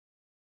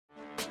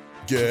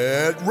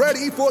Get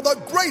ready for the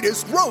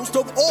greatest roast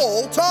of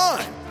all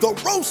time, the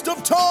Roast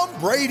of Tom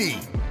Brady,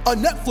 a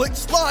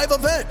Netflix live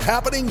event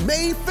happening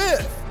May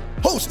 5th.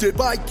 Hosted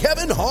by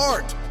Kevin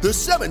Hart, the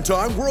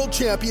 7-time world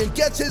champion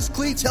gets his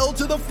cleats held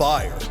to the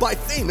fire by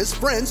famous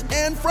friends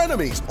and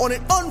frenemies on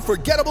an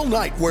unforgettable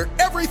night where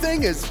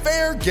everything is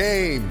fair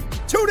game.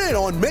 Tune in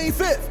on May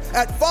 5th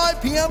at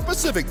 5 p.m.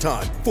 Pacific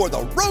time for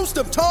the Roast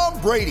of Tom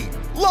Brady,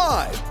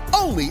 live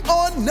only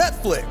on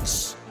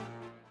Netflix.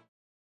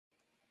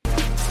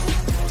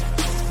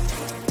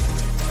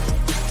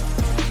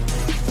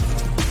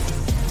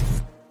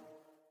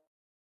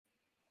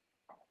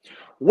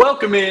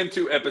 Welcome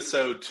into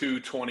episode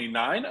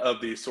 229 of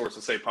the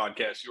Sources Say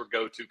podcast, your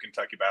go-to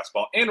Kentucky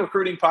basketball and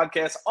recruiting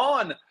podcast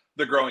on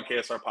the growing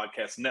KSR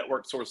Podcast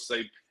Network. Sources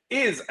Say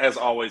is, as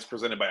always,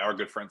 presented by our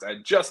good friends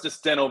at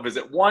Justice Dental.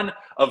 Visit one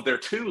of their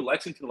two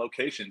Lexington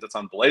locations. It's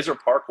on Blazer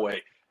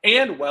Parkway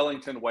and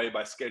Wellington Way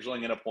by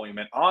scheduling an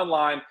appointment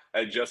online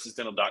at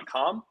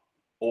justicedental.com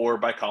or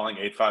by calling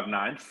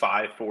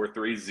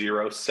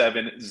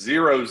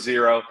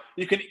 859-543-0700.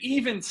 You can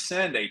even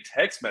send a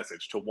text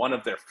message to one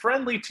of their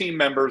friendly team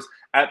members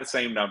at the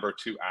same number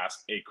to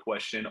ask a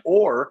question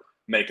or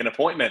make an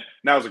appointment.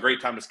 Now is a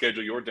great time to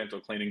schedule your dental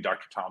cleaning.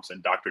 Dr. Thompson,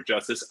 Dr.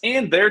 Justice,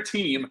 and their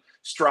team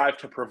strive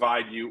to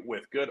provide you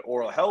with good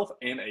oral health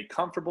in a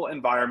comfortable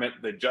environment.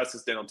 The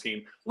Justice Dental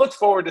team looks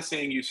forward to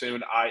seeing you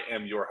soon. I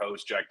am your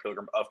host, Jack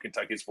Pilgrim of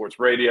Kentucky Sports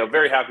Radio.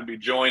 Very happy to be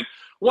joined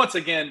once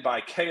again by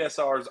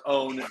KSR's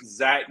own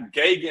Zach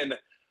Gagan,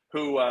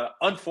 who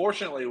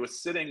unfortunately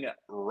was sitting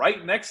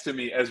right next to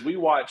me as we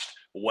watched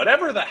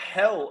whatever the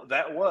hell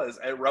that was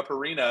at Rupp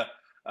Arena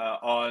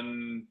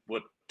on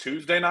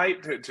Tuesday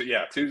night.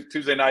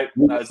 Tuesday night.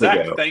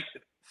 Zach,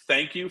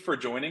 thank you for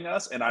joining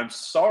us, and I'm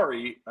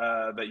sorry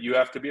that you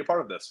have to be a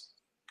part of this.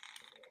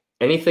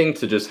 Anything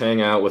to just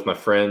hang out with my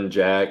friend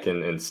Jack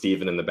and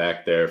Steven in the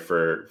back there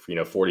for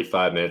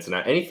 45 minutes, and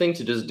anything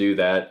to just do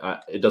that.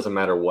 It doesn't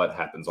matter what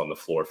happens on the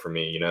floor for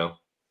me, You're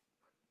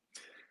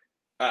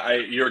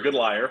a good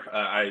liar.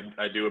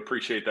 I do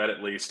appreciate that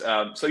at least.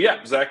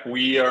 Zach,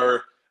 we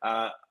are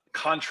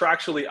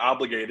contractually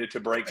obligated to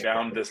break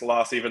down this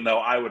loss, even though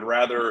I would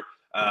rather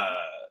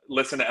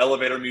listen to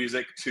elevator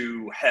music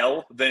to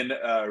hell than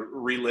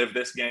relive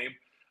this game.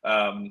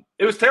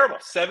 It was terrible.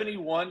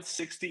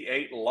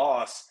 71-68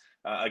 loss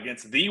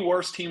against the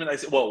worst team in the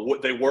SEC. Well,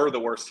 they were the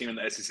worst team in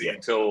the SEC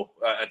until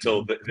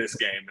this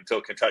game,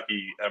 until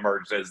Kentucky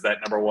emerged as that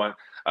number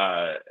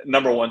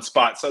one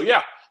spot. So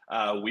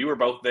we were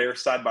both there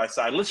side by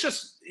side. Let's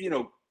just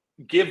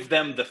give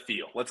them the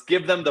feel. Let's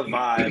give them the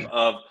vibe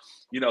of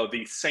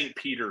the St.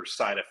 Peter's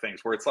side of things,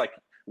 where it's like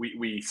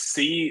we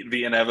see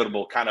the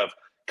inevitable kind of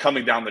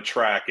coming down the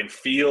track and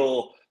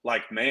feel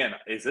like, man,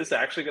 is this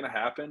actually going to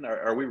happen?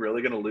 Are we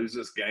really going to lose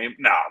this game?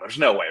 No, there's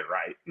no way,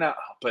 right? No,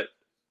 but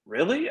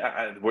really?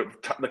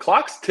 The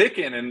clock's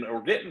ticking and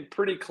we're getting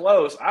pretty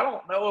close. I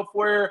don't know if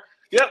we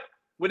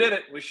did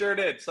it. We sure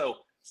did. So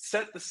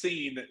set the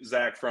scene,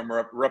 Zach, from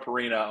Rupp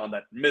Arena on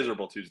that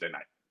miserable Tuesday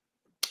night.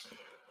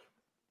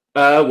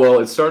 Well,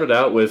 it started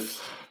out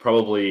with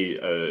probably,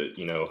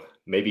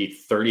 maybe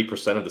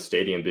 30% of the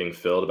stadium being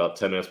filled about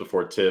 10 minutes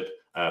before tip.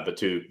 But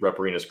to Rupp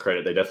Arena's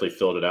credit, they definitely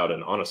filled it out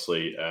and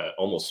honestly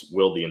almost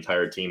willed the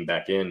entire team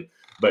back in.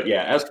 But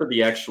yeah, as for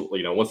the actual,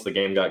 once the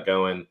game got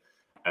going,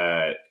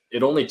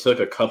 it only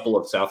took a couple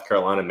of South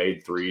Carolina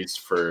made threes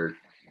for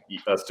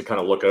us to kind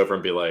of look over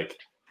and be like,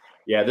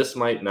 yeah, this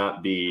might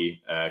not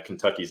be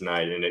Kentucky's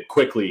night. And it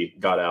quickly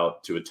got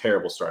out to a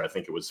terrible start. I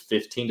think it was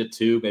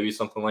 15-2, maybe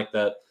something like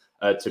that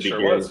to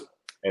begin. Was.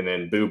 And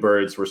then Boo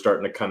Birds were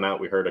starting to come out.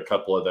 We heard a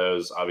couple of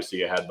those. Obviously,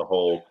 you had the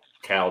whole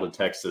Cal to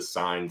Texas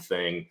sign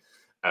thing.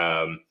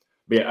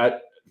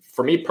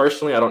 For me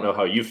personally, I don't know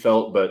how you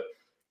felt, but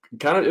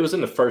kind of it was in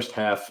the first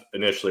half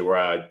initially where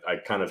I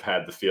kind of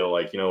had the feel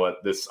like, I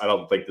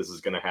don't think this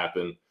is going to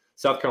happen.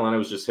 South Carolina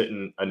was just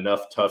hitting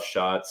enough tough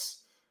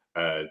shots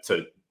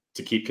to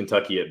keep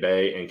Kentucky at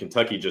bay. And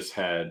Kentucky just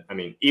had,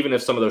 even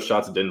if some of those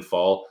shots didn't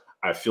fall,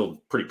 I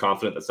feel pretty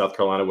confident that South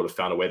Carolina would have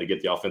found a way to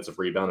get the offensive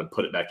rebound and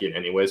put it back in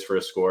anyways for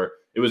a score.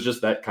 It was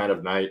just that kind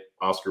of night.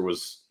 Oscar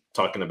was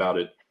talking about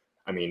it.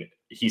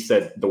 He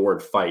said the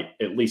word fight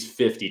at least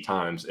 50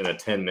 times in a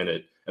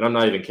 10-minute, and I'm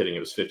not even kidding,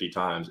 it was 50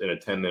 times in a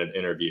 10-minute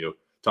interview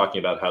talking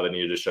about how they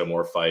needed to show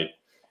more fight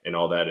and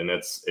all that. And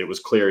it was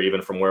clear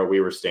even from where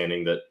we were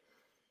standing that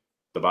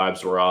the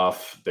vibes were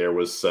off. There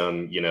was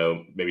some,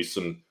 maybe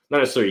some, not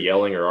necessarily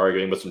yelling or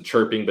arguing, but some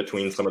chirping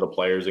between some of the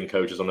players and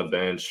coaches on the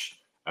bench.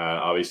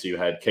 Obviously, you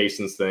had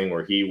Kaysen's thing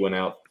where he went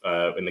out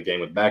in the game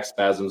with back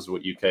spasms,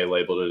 what UK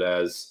labeled it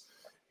as.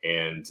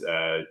 And,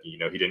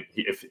 he didn't,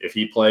 if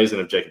he plays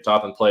and if Jacob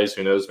Toppin plays,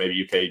 who knows,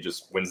 maybe UK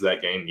just wins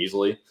that game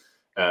easily.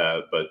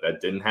 But that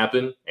didn't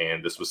happen.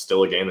 And this was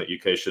still a game that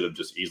UK should have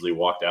just easily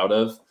walked out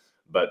of.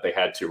 But they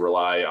had to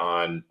rely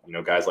on,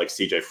 guys like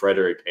CJ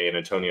Frederick and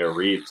Antonio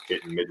Reeves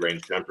getting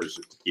mid-range jumpers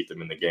just to keep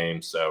them in the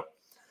game. So,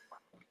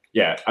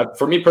 yeah,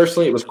 for me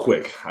personally, it was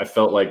quick. I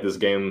felt like this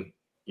game,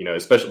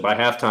 especially by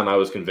halftime, I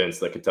was convinced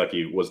that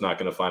Kentucky was not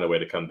going to find a way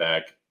to come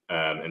back.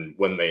 And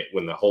when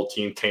the whole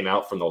team came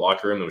out from the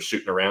locker room and was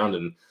shooting around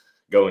and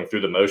going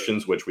through the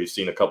motions, which we've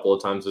seen a couple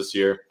of times this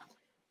year,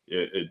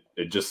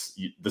 it just,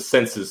 the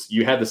sense is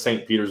you had the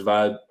St. Peter's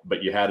vibe,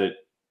 but you had it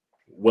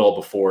well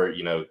before,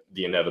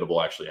 the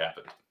inevitable actually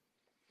happened.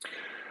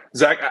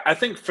 Zach, I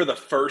think for the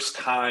first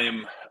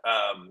time,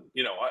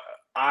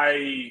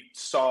 I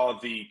saw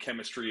the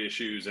chemistry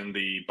issues and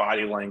the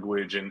body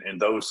language and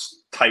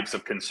those types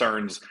of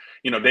concerns,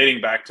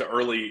 dating back to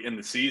early in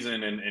the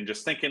season and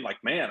just thinking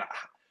like, man,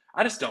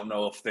 I just don't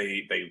know if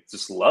they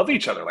just love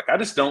each other. Like, I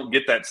just don't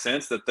get that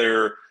sense that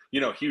they're,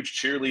 huge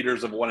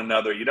cheerleaders of one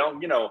another.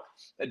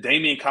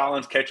 Damian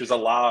Collins catches a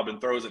lob and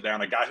throws it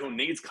down, a guy who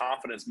needs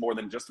confidence more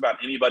than just about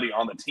anybody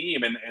on the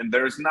team. And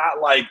there's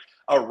not like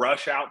a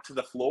rush out to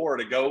the floor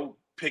to go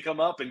pick him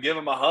up and give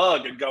him a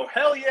hug and go,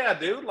 hell yeah,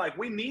 dude. Like,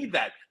 we need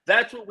that.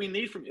 That's what we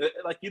need from you.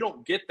 Like, you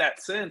don't get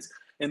that sense.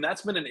 And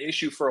that's been an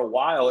issue for a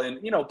while. And,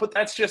 but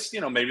that's just,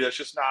 maybe that's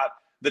just not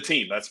the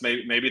team. That's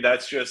maybe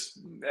that's just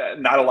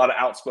not a lot of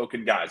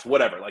outspoken guys,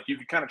 whatever. Like, you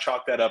can kind of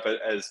chalk that up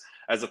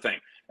as a thing.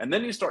 And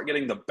then you start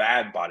getting the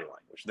bad body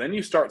language. Then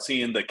you start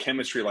seeing the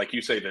chemistry, like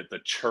you say, that the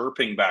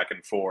chirping back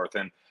and forth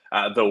and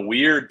the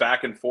weird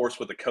back and forth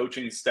with the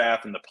coaching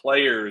staff and the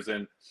players,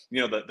 and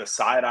the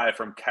side eye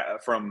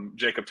from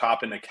Jacob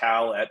Toppin to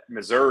Cal at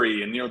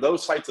Missouri, and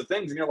those types of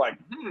things. And you're like,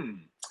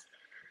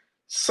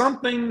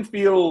 something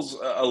feels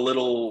a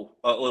little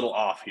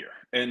off here.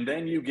 And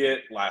then you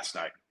get last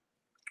night,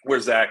 where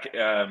Zach,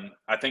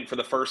 I think for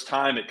the first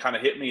time, it kind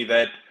of hit me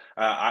that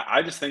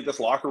I just think this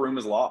locker room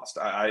is lost.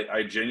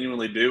 I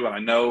genuinely do, and I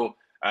know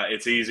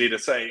it's easy to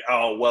say,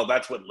 oh, well,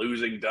 that's what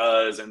losing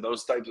does, and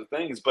those types of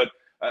things, but.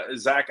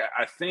 Zach,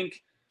 I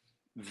think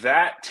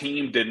that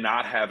team did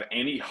not have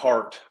any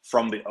heart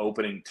from the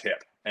opening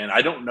tip. And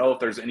I don't know if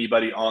there's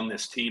anybody on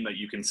this team that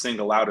you can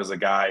single out as a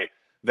guy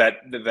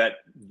that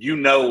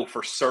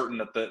for certain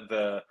that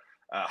the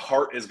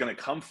heart is going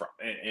to come from.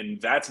 And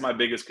that's my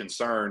biggest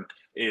concern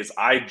is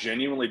I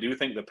genuinely do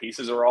think the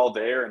pieces are all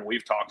there. And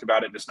we've talked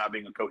about it just not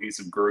being a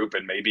cohesive group.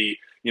 And maybe,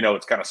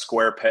 it's kind of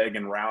square peg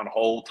and round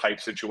hole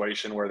type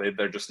situation where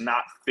they're just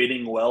not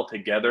fitting well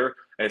together.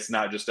 It's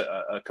not just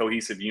a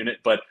cohesive unit.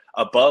 But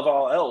above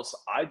all else,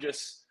 I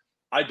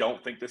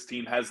don't think this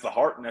team has the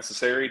heart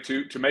necessary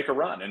to make a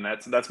run. And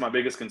that's my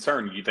biggest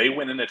concern. They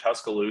went into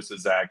Tuscaloosa,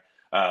 Zach,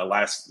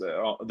 last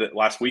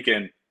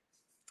weekend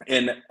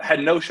and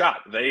had no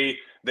shot. They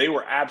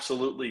were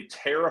absolutely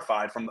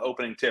terrified from the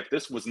opening tip.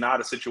 This was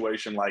not a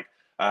situation like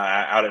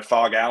out at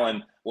Fog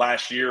Allen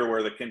last year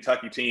where the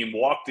Kentucky team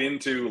walked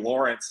into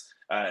Lawrence,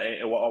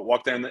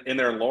 walked in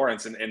there in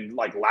Lawrence and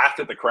like laughed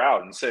at the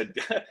crowd and said,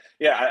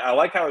 yeah, I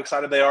like how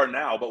excited they are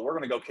now, but we're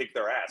going to go kick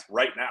their ass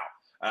right now.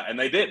 And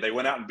they did. They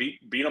went out and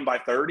beat them by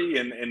 30,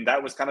 and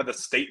that was kind of the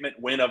statement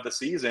win of the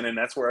season, and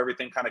that's where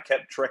everything kind of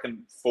kept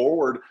trekking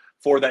forward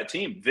for that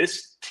team.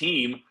 This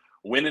team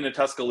went into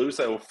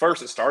Tuscaloosa. Well,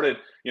 first it started,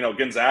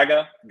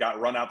 Gonzaga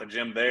got run out the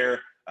gym there.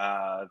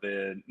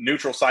 The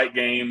neutral site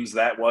games,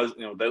 that was,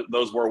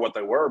 those were what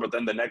they were. But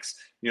then the next,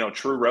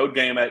 true road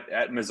game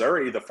at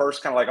Missouri, the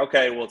first kind of like,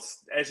 okay, well,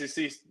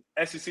 it's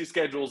SEC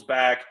schedule's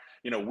back.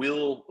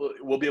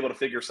 We'll be able to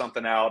figure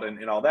something out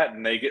and all that.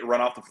 And they get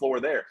run off the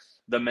floor there.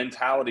 The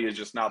mentality is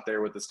just not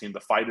there with this team. The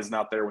fight is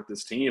not there with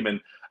this team. And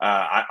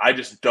I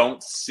just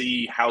don't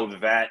see how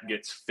that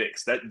gets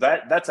fixed.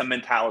 That's a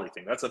mentality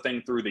thing. That's a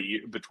thing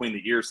between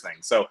the ears thing.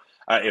 So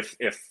if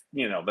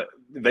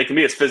they can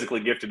be as physically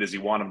gifted as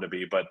you want them to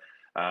be, but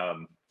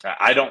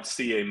I don't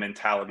see a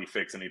mentality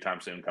fix anytime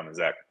soon coming,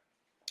 Zach.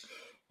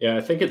 Yeah,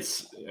 I think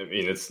it's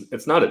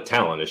not a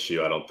talent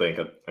issue. I don't think.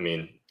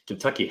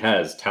 Kentucky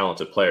has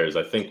talented players.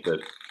 I think that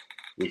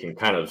we can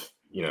kind of,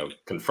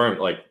 confirm,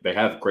 like, they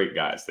have great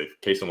guys.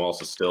 Cason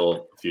Wallace is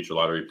still a future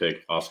lottery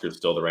pick. Oscar's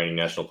still the reigning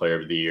national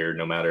player of the year,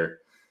 no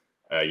matter,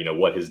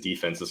 what his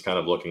defense is kind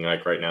of looking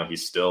like right now. He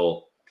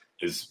still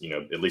is,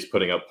 at least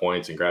putting up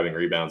points and grabbing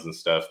rebounds and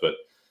stuff. But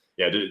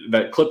yeah,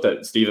 that clip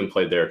that Steven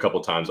played there a couple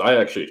of times,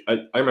 I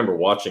remember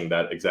watching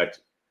that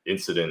exact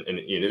incident, and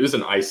it was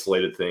an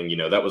isolated thing.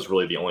 That was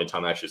really the only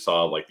time I actually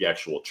saw like the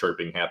actual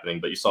chirping happening.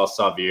 But you saw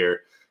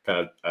Xavier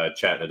kind of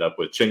chatting it up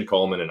with Chin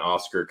Coleman, and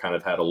Oscar kind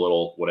of had a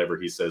little whatever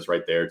he says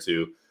right there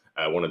to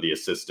one of the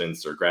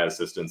assistants or grad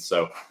assistants.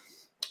 So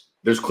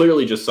there's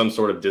clearly just some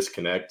sort of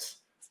disconnect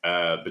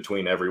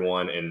between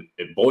everyone, and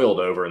it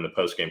boiled over in the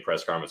post-game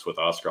press conference with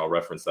Oscar. I'll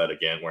reference that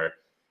again, where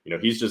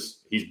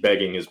he's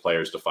begging his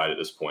players to fight at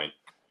this point.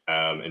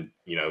 And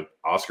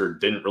Oscar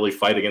didn't really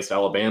fight against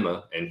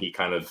Alabama, and he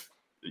kind of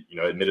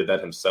admitted that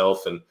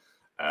himself. And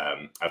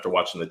after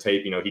watching the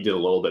tape, he did a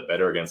little bit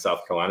better against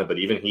South Carolina, but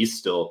even he's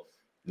still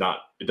not,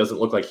 it doesn't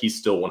look like he's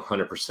still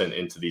 100%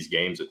 into these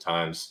games at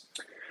times.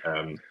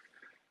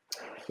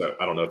 So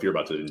I don't know if you're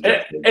about to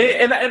inject.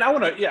 And I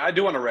want to, I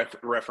do want to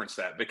reference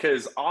that,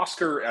 because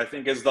Oscar, I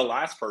think, is the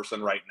last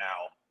person right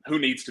now who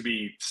needs to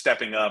be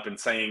stepping up and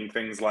saying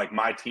things like,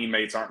 my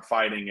teammates aren't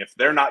fighting. If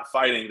they're not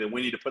fighting, then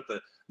we need to put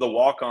the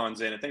walk-ons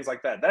in and things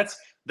like that.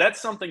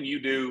 That's something you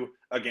do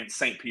against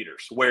St.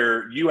 Peter's,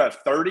 where you have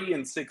 30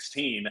 and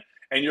 16,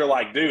 and you're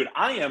like, dude,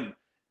 I am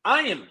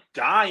I am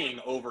dying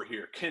over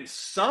here. Can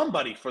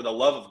somebody, for the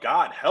love of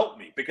God, help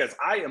me? Because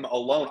I am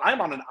alone. I'm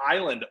on an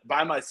island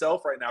by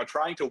myself right now,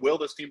 trying to will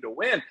this team to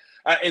win,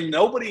 and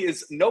nobody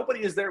is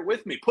there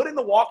with me. Put in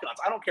the walk-ons.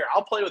 I don't care.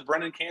 I'll play with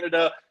Brendan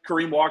Canada,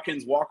 Kareem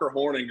Watkins, Walker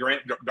Horn, and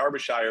Grant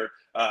Darbyshire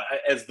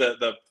as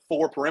the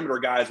 4 perimeter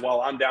guys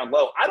while I'm down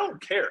low. I don't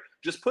care.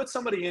 Just put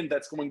somebody in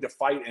that's going to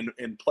fight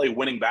and play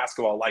winning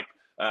basketball like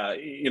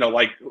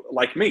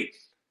me.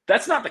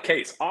 That's not the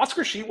case.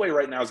 Oscar Tshiebwe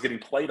right now is getting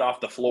played off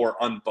the floor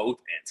on both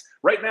ends.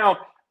 Right now,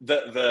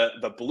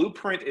 the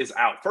blueprint is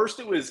out. First,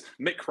 it was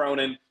Mick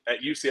Cronin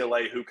at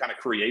UCLA who kind of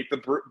created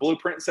the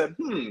blueprint and said,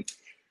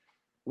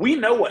 we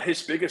know what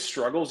his biggest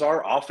struggles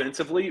are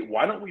offensively.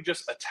 Why don't we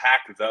just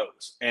attack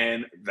those?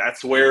 And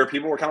that's where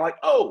people were kind of like,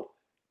 oh,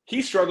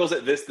 he struggles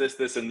at this,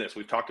 and this.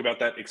 We've talked about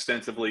that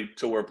extensively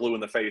till we're blue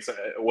in the face,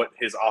 what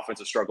his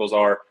offensive struggles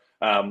are.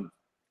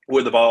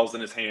 With the balls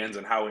in his hands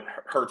and how it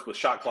hurts with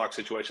shot clock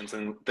situations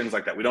and things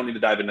like that. We don't need to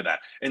dive into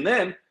that. And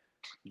then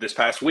this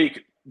past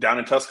week down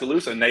in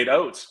Tuscaloosa, Nate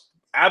Oates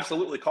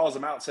absolutely calls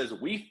him out and says,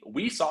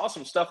 we saw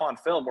some stuff on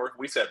film where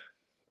we said,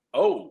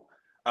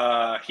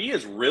 he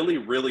is really,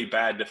 really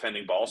bad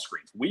defending ball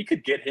screens. We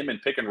could get him in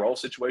pick and roll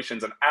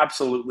situations and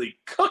absolutely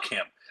cook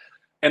him.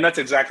 And that's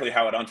exactly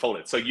how it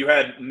unfolded. So you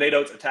had Nate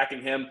Oates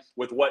attacking him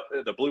with what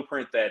the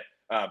blueprint that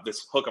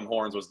this hook 'em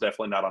horns was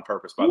definitely not on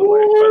purpose, by the way.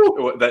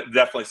 But that's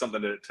definitely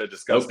something to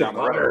discuss down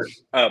the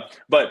road.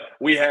 But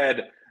we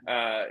had,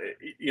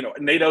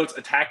 Nate Oates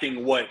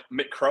attacking what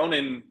Mick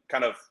Cronin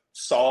kind of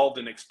solved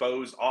and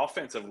exposed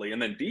offensively.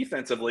 And then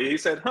defensively, he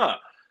said,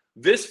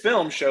 this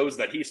film shows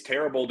that he's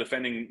terrible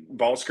defending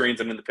ball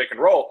screens and in the pick and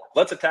roll.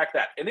 Let's attack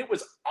that. And it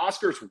was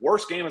Oscar's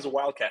worst game as a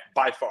Wildcat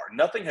by far.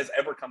 Nothing has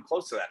ever come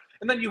close to that.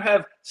 And then you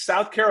have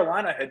South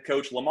Carolina head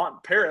coach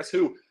Lamont Paris,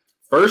 who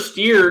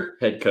first-year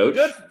head coach.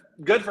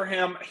 Good for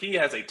him. He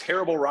has a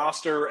terrible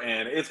roster,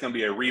 and it's going to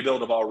be a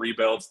rebuild of all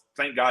rebuilds.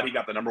 Thank God he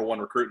got the number 1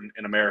 recruit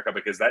in America,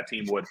 because that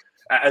team would,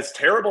 as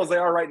terrible as they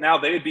are right now,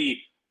 they would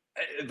be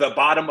the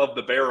bottom of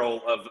the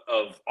barrel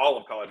of all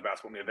of college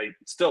basketball. I mean, they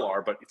still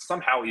are, but it's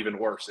somehow even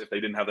worse if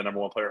they didn't have the number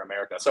 1 player in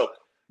America. So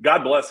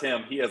God bless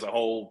him. He has a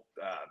whole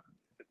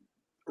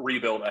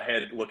rebuild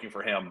ahead looking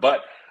for him.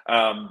 But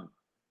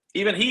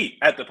even he,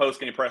 at the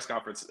post-game press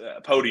conference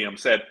podium,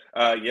 said,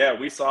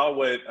 we saw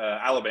what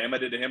Alabama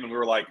did to him, and we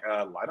were like,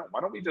 why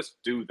don't we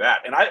just do that?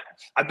 And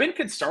I've been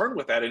concerned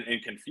with that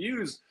and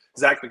confused,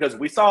 Zach, because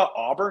we saw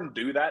Auburn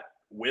do that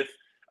with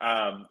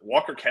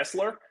Walker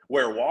Kessler,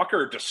 where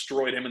Walker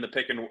destroyed him in the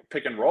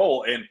pick and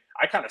roll. And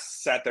I kind of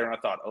sat there and I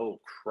thought, oh,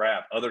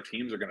 crap, other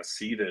teams are going to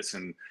see this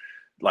and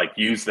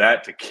use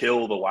that to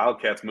kill the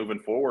Wildcats moving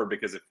forward,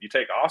 because if you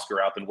take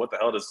Oscar out, then what the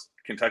hell does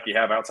Kentucky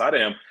have outside of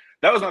him?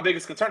 That was my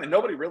biggest concern, and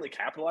nobody really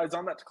capitalized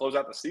on that to close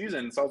out the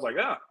season. So I was like,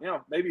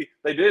 maybe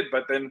they did,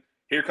 but then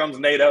here comes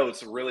Nate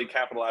Oates really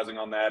capitalizing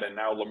on that, and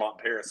now Lamont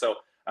Paris. So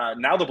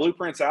now the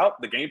blueprint's out,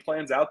 the game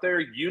plan's out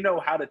there. You know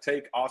how to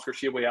take Oscar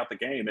Tshiebwe out the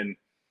game, and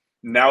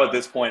now at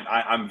this point,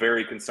 I'm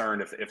very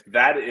concerned if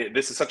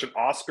this is such an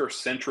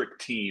Oscar-centric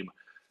team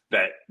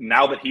that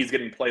now that he's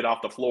getting played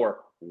off the floor,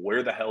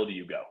 where the hell do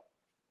you go?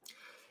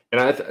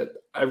 And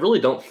I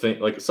really don't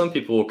think, some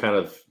people will kind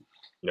of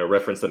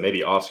reference that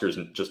maybe Oscar's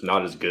just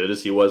not as good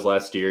as he was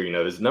last year.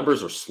 His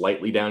numbers are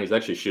slightly down. He's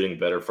actually shooting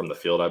better from the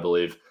field, I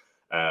believe.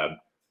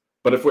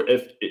 But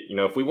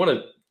if we want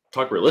to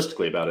talk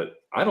realistically about it,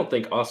 I don't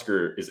think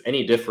Oscar is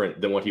any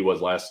different than what he was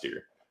last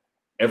year.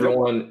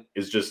 Everyone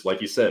is just, like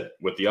you said,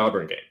 with the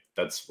Auburn game.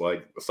 That's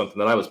something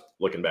that I was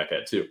looking back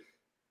at too.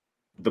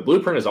 The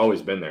blueprint has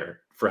always been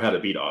there for how to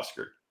beat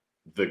Oscar.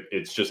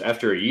 It's just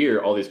after a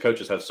year, all these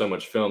coaches have so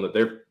much film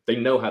that they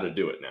know how to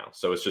do it now.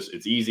 So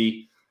it's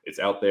easy. It's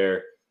out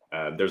there.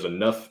 There's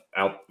enough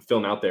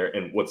film out there.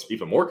 And what's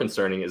even more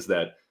concerning is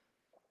that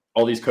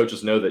all these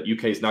coaches know that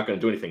UK is not going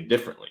to do anything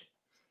differently.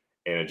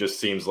 And it just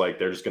seems like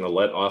they're just going to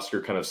let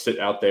Oscar kind of sit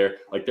out there.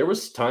 There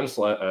was times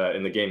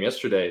in the game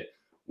yesterday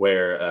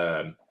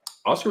where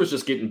Oscar was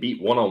just getting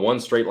beat one-on-one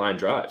straight line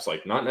drives,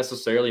 not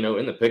necessarily,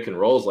 in the pick and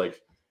rolls.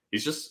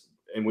 He's just,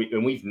 and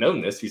we've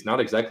known this, he's not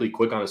exactly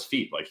quick on his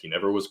feet. He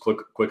never was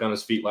quick on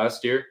his feet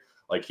last year.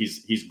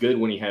 He's good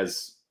when he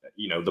has,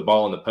 the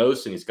ball in the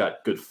post and he's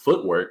got good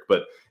footwork,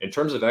 but in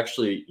terms of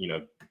actually,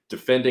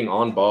 defending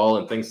on ball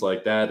and things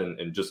like that,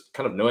 and just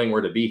kind of knowing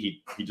where to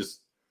be,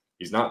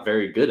 he's not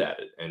very good at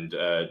it. And,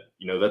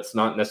 that's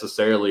not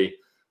necessarily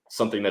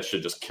something that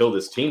should just kill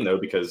this team, though,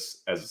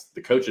 because as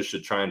the coaches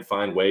should try and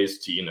find ways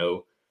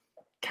to,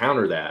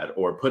 counter that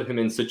or put him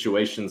in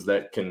situations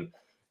that can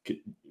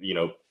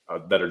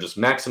that are just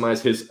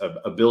maximize his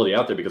ability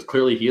out there, because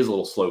clearly he is a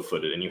little slow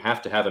footed and you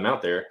have to have him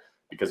out there,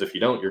 because if you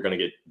don't, you're going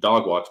to get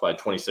dog walked by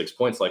 26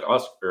 points like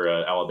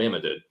Alabama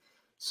did.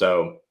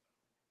 So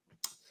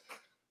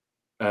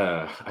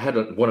I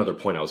had one other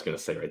point I was going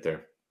to say right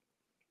there,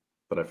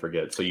 but I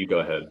forget. So you go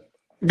ahead.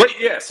 But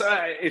yes,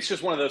 it's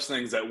just one of those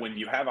things that when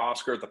you have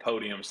Oscar at the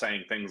podium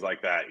saying things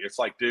like that, it's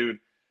like, dude,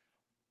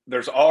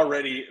 there's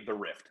already the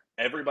rift.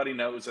 Everybody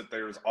knows that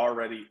there's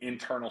already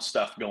internal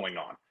stuff going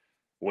on.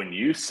 when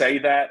you say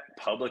that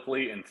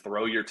publicly and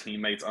throw your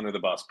teammates under the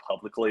bus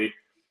publicly,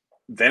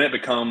 then it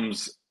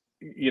becomes,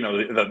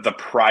 the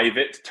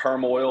private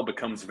turmoil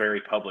becomes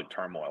very public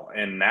turmoil.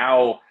 And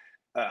now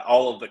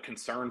all of the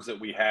concerns that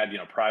we had,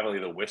 privately,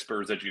 the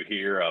whispers that you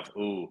hear of,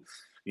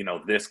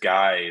 this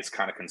guy is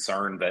kind of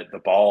concerned that the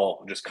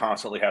ball just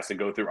constantly has to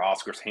go through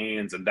Oscar's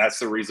hands. And that's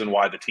the reason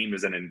why the team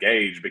isn't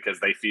engaged, because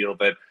they feel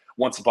that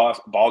once the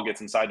ball gets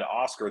inside to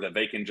Oscar, that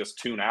they can just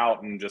tune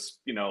out and just,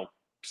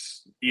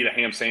 eat a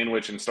ham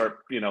sandwich and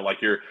start,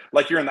 like you're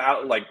in the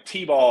out, like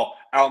T-ball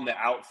out in the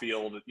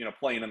outfield,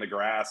 playing in the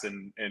grass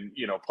and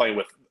playing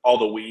with all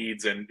the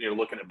weeds and,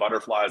 looking at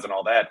butterflies and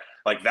all that.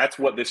 Like, that's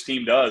what this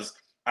team does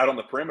out on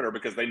the perimeter,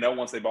 because they know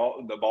once the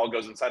ball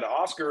goes inside to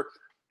Oscar,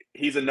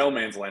 he's in no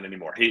man's land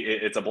anymore.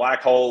 It's a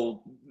black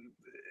hole.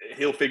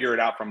 He'll figure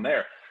it out from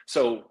there.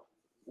 So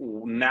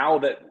now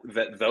that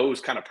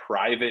those kind of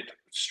private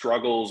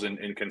struggles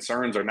and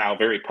concerns are now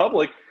very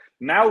public,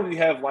 now we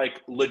have like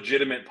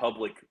legitimate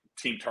public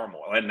team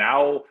turmoil. And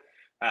now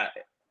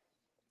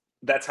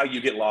that's how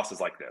you get losses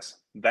like this.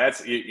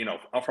 That's,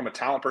 from a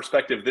talent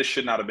perspective, this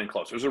should not have been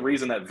close. There's a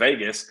reason that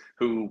Vegas,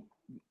 who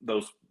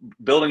those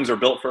buildings are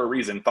built for a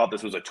reason, thought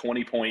this was a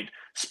 20-point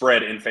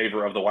spread in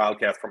favor of the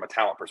Wildcats from a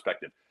talent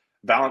perspective.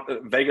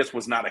 Vegas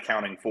was not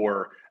accounting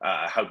for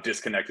how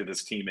disconnected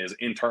this team is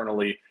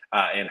internally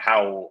and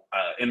how,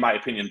 in my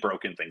opinion,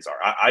 broken things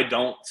are. I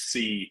don't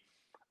see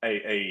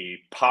a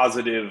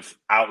positive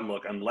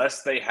outlook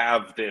unless they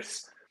have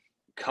this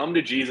come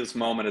to Jesus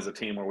moment as a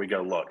team where we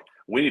go, look,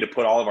 we need to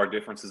put all of our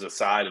differences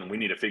aside and we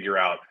need to figure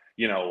out,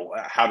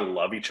 how to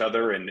love each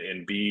other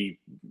and be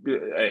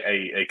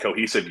a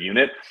cohesive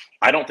unit.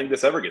 I don't think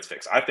this ever gets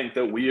fixed. I think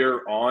that we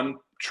are on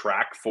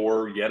track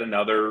for yet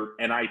another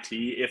NIT,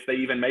 if they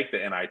even make the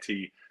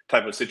NIT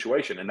type of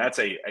situation. And that's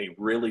a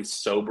really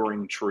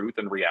sobering truth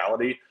and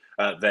reality.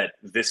 That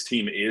this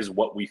team is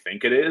what we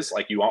think it is.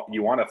 Like, you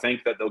want to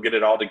think that they'll get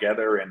it all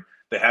together and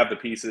they have the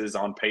pieces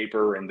on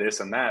paper and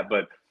this and that.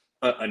 But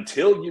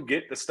until you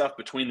get the stuff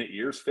between the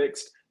ears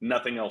fixed,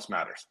 nothing else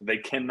matters. They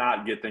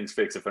cannot get things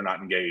fixed if they're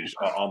not engaged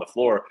on the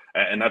floor.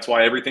 And that's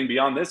why everything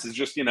beyond this is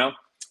just,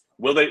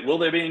 will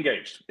they be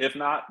engaged? If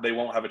not, they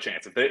won't have a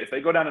chance. If they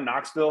go down to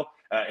Knoxville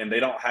and they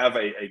don't have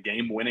a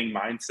game-winning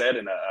mindset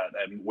and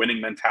a winning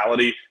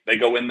mentality, they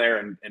go in there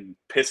and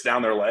piss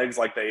down their legs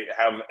like they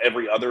have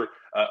every other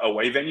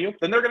away venue,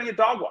 then they're going to get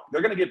dog-walked.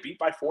 They're going to get beat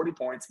by 40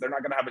 points. They're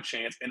not going to have a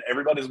chance, and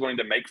everybody's going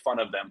to make fun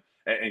of them.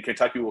 And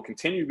Kentucky will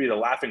continue to be the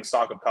laughing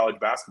stock of college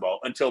basketball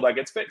until that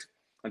gets fixed.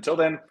 Until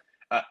then,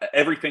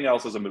 everything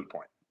else is a moot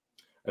point.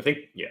 I think,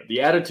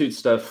 the attitude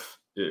stuff,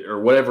 or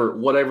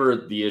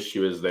whatever the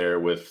issue is there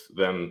with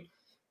them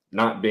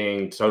not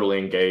being totally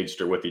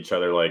engaged or with each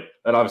other, like,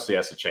 that obviously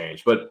has to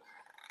change. But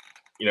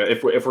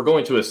if we're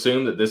going to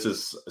assume that this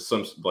is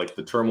some, like,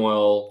 the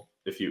turmoil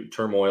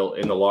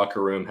in the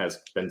locker room has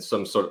been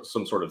some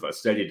sort of a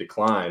steady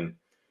decline,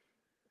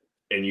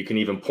 and you can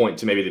even point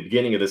to maybe the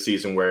beginning of the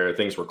season where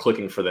things were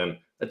clicking for them,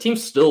 the team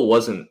still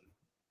wasn't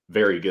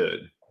very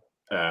good.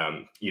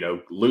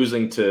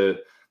 Losing to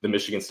the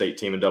Michigan State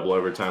team in double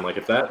overtime, like,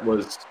 if that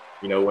was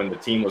when the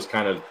team was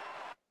kind of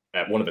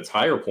at one of its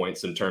higher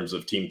points in terms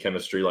of team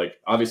chemistry, like,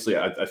 obviously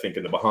I think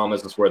in the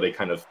Bahamas is where they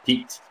kind of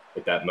peaked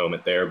at that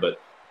moment there. But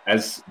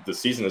as the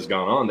season has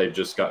gone on, they've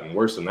just gotten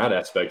worse in that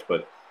aspect.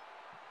 But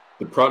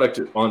the product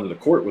on the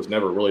court was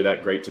never really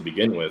that great to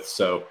begin with.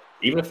 So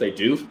even if they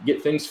do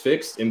get things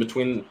fixed in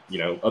between,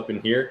 up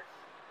in here,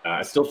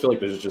 I still feel like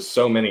there's just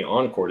so many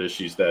on-court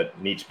issues that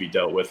need to be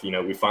dealt with.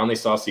 We finally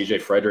saw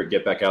CJ Frederick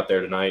get back out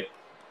there tonight.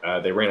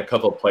 They ran a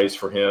couple of plays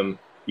for him.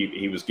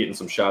 He was getting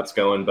some shots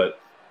going, but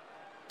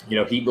he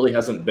really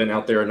hasn't been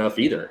out there enough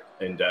either.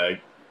 And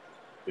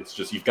it's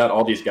just, you've got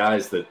all these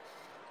guys that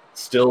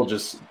still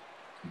just,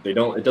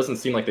 it doesn't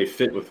seem like they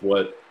fit with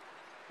what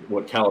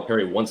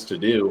Calipari wants to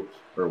do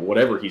or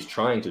whatever he's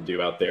trying to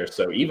do out there.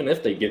 So even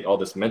if they get all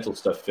this mental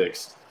stuff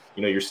fixed,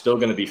 you're still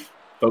going to be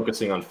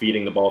focusing on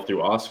feeding the ball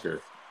through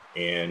Oscar.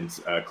 And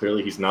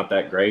clearly he's not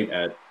that great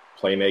at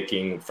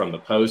playmaking from the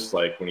post.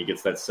 Like, when he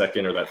gets that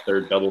second or that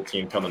third double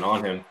team coming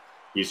on him,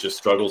 he just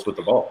struggles with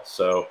the ball.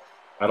 So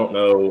I don't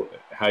know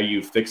how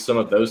you fix some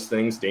of those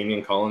things.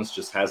 Damian Collins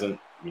just hasn't,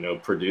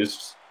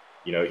 produced.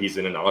 He's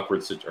in an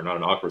awkward or not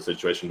an awkward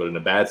situation, but in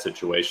a bad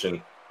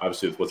situation,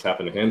 obviously, with what's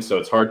happened to him. So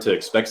it's hard to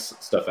expect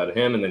stuff out of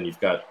him. And then you've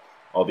got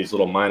all these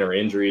little minor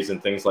injuries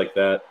and things like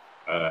that.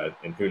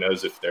 And who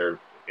knows if they're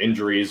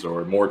injuries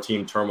or more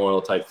team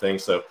turmoil type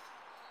things. So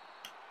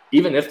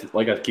even if,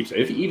 like I keep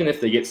saying, even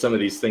if they get some of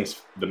these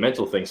things, the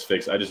mental things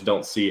fixed, I just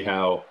don't see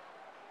how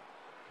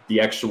the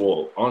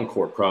actual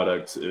on-court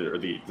product or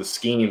the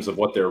schemes of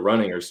what they're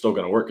running are still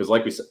going to work. Because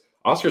like we said,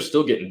 Oscar's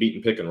still getting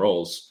beaten pick and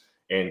rolls.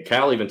 And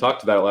Cal even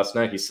talked about it last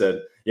night. He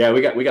said, yeah,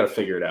 we got to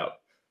figure it out.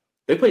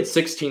 They played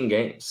 16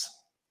 games.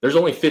 There's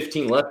only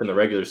 15 left in the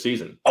regular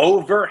season.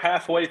 Over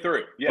halfway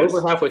through. Yes.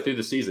 Over halfway through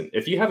the season.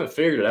 If you haven't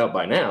figured it out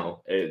by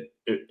now,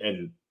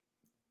 and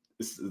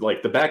it's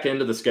like the back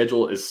end of the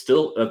schedule is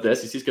still, of the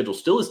SEC schedule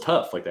still is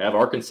tough. Like, they have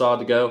Arkansas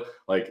to go.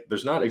 Like,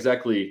 there's not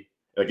exactly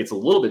Like it's a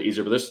little bit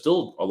easier, but there's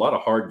still a lot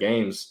of hard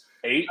games.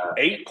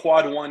 Eight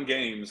quad one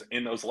games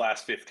in those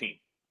last 15.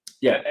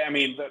 Yeah. I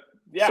mean,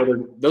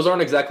 So those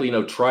aren't exactly,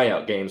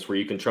 tryout games where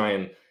you can try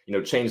and,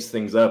 change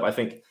things up. I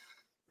think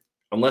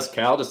unless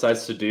Cal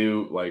decides to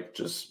do like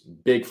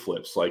just big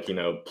flips, like,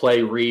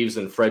 play Reeves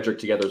and Frederick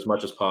together as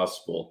much as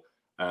possible,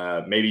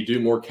 maybe do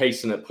more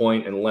Kaysen at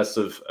point and less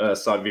of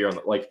Xavier on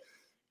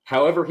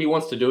however he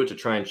wants to do it to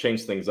try and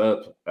change things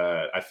up.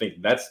 I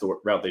think that's the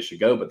route they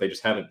should go, but they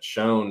just haven't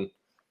shown,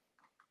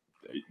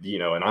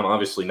 and I'm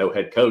obviously no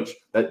head coach,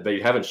 that they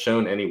haven't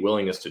shown any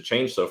willingness to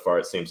change so far,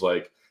 it seems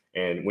like.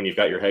 And when you've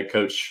got your head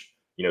coach,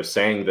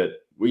 saying that,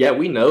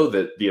 we know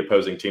that the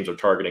opposing teams are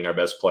targeting our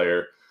best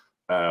player,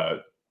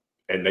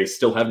 and they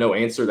still have no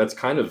answer, that's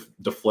kind of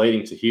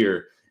deflating to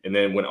hear. And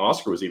then when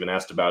Oscar was even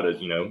asked about it,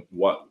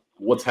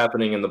 what's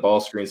happening in the ball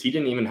screens, he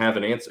didn't even have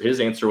an answer. His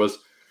answer was,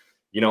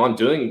 I'm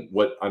doing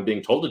what I'm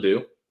being told to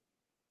do.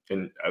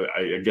 And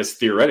I guess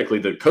theoretically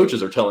the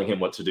coaches are telling him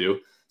what to do.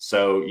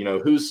 So,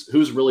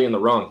 who's really in the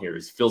wrong here?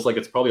 It feels like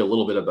it's probably a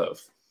little bit of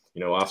both.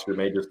 Oscar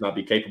may just not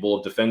be capable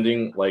of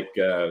defending like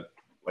a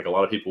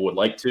lot of people would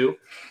like to.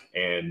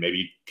 And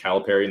maybe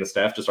Calipari and the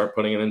staff just aren't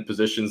putting him in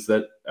positions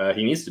that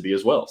he needs to be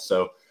as well.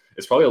 So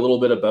it's probably a little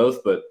bit of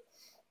both. But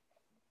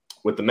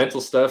with the mental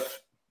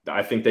stuff,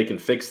 I think they can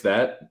fix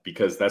that,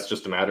 because that's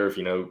just a matter of,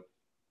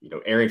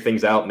 airing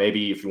things out.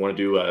 Maybe if you want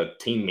to do a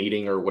team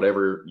meeting or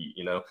whatever,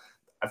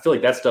 I feel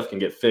like that stuff can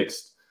get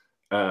fixed.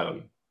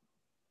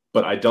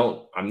 But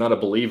I'm not a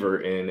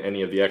believer in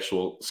any of the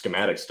actual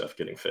schematic stuff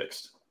getting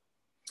fixed.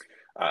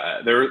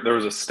 There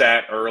was a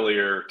stat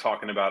earlier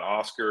talking about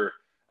Oscar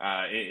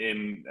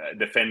in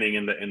defending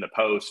in the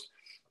post.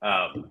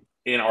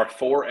 In our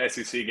 4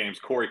 SEC games,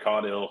 Corey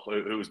Caudill,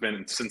 who's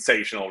been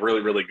sensational,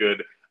 really, really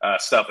good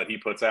stuff that he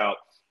puts out.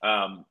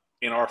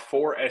 In our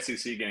 4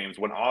 SEC games,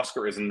 when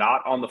Oscar is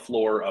not on the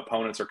floor,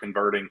 opponents are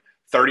converting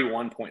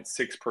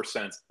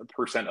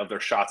 31.6% of their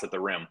shots at the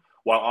rim.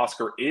 While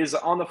Oscar is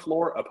on the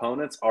floor,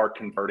 opponents are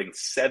converting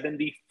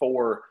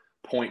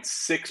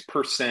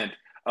 74.6%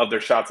 of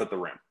their shots at the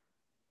rim.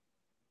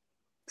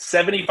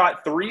 3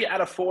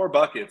 out of 4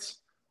 buckets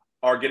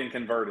are getting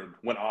converted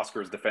when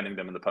Oscar is defending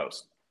them in the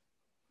post.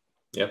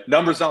 Yeah,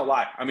 numbers don't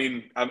lie. I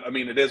mean,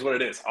 it is what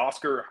it is.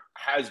 Oscar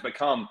has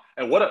become,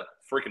 and what a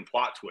freaking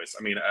plot twist.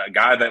 I mean, a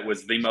guy that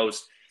was the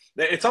most.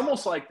 It's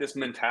almost like this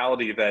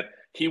mentality that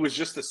he was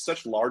just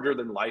such larger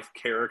than life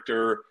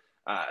character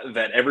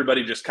that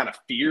everybody just kind of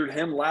feared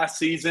him last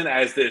season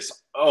as this.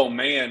 Oh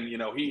man,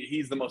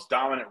 he's the most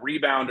dominant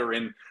rebounder,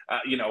 and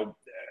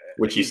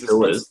which he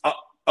still is.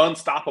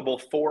 Unstoppable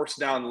force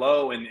down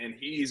low, and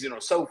he's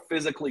so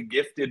physically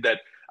gifted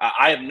that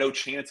I have no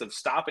chance of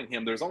stopping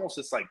him. There's almost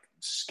this like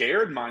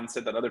scared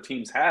mindset that other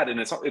teams had, and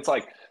it's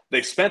like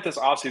they spent this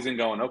offseason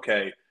going,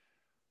 okay,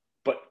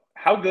 but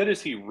how good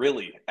is he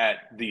really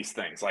at these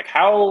things? Like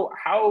how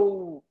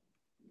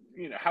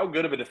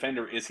good of a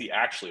defender is he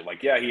actually?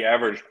 Like, yeah, he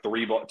averaged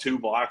 2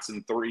 blocks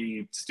and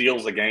 3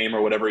 steals a game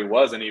or whatever he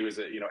was, and he was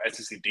a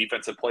SEC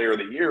Defensive Player of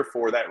the Year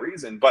for that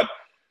reason, but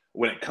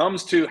when it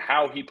comes to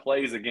how he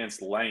plays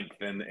against length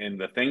and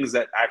the things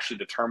that actually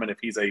determine if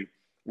he's a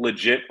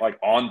legit like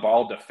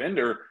on-ball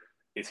defender,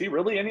 is he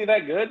really any of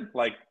that good?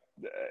 Like,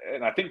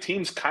 and I think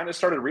teams kind of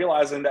started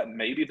realizing that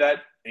maybe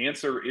that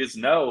answer is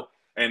no,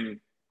 and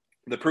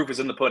the proof is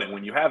in the pudding.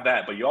 When you have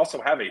that, but you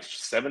also have a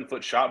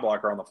 7-foot shot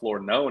blocker on the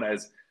floor, known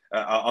as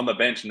on the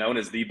bench, known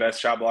as the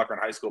best shot blocker in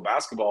high school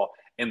basketball,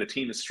 and the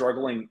team is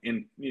struggling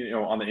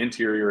on the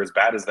interior as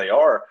bad as they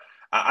are.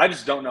 I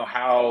just don't know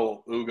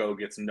how Ugo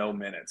gets no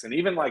minutes. And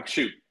even like,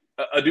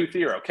 Adou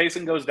Thiero,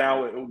 Kaysen goes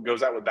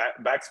out with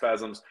back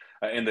spasms,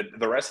 and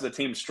the rest of the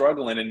team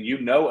struggling. And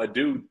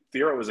Adou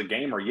Thiero is a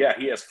gamer. Yeah,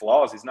 he has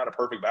flaws. He's not a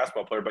perfect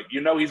basketball player, but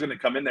he's going to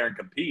come in there and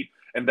compete.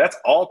 And that's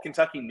all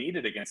Kentucky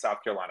needed against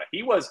South Carolina.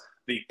 He was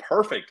the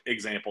perfect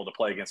example to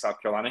play against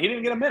South Carolina. He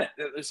didn't get a minute.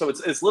 So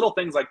it's little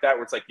things like that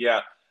where it's like,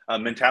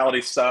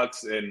 mentality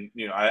sucks. And,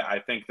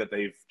 I think that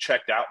they've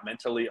checked out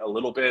mentally a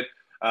little bit.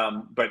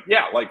 But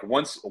yeah, like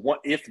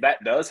if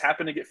that does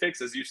happen to get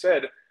fixed, as you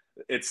said,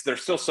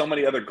 there's still so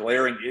many other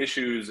glaring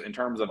issues in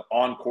terms of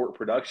on-court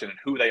production and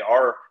who they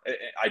are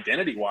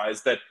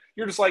identity-wise that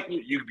you're just like,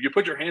 you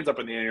put your hands up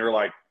in the air and you're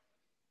like,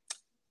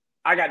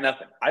 I got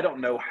nothing. I don't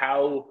know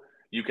how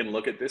you can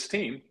look at this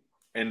team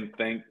and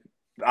think,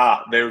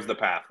 there's the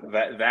path.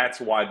 That's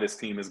why this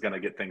team is going to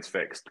get things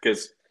fixed,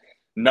 because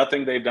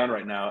nothing they've done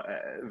right now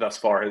thus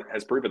far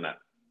has proven that.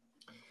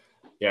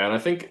 Yeah, and I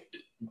think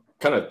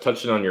kind of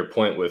touching on your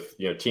point with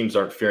teams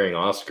aren't fearing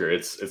Oscar.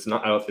 It's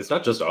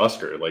not just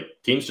Oscar. Like,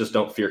 teams just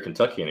don't fear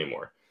Kentucky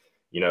anymore.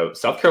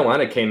 South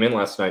Carolina came in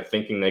last night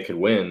thinking they could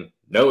win,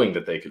 knowing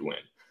that they could win.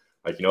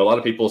 Like, a lot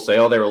of people say,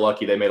 oh, they were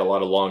lucky. They made a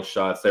lot of long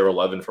shots. They were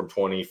 11 from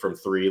 20 from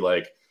 3.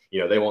 Like,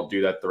 they won't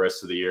do that the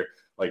rest of the year.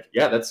 Like,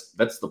 yeah, that's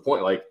the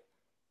point. Like,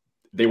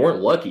 they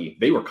weren't lucky.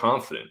 They were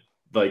confident.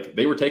 Like,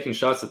 they were taking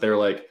shots that they were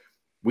like,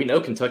 we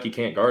know Kentucky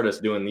can't guard us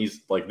doing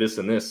these like this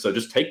and this. So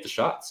just take the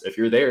shots. If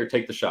you're there,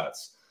 take the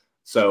shots.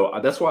 So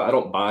that's why I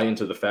don't buy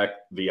into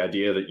the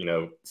idea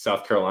that,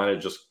 South Carolina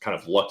just kind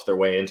of lucked their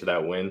way into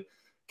that win.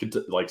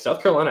 Like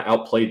South Carolina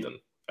outplayed them.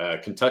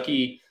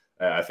 Kentucky,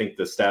 I think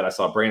the stat I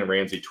saw, Brandon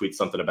Ramsey tweet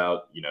something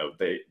about,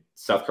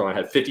 South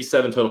Carolina had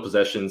 57 total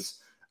possessions,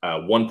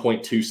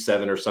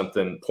 1.27 or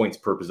something points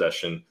per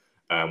possession,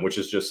 which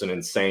is just an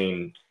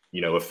insane,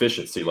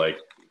 efficiency. Like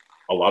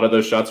a lot of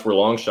those shots were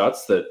long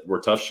shots that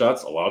were tough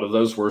shots. A lot of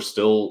those were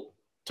still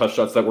tough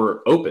shots that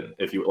were open.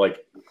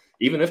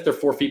 Even if they're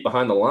 4 feet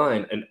behind the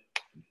line, and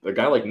a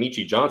guy like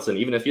Michi Johnson,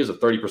 even if he is a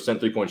 30%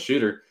 three-point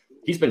shooter,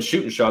 he's been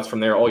shooting shots from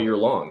there all year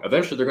long.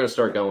 Eventually, they're going to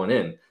start going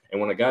in. And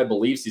when a guy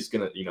believes he's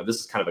going to, this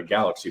is kind of a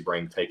galaxy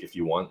brain take if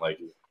you want, like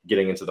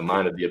getting into the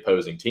mind of the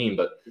opposing team.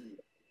 But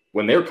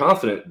when they're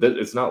confident, that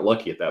it's not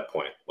lucky at that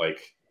point.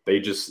 Like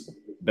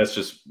that's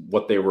just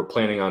what they were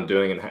planning on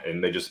doing,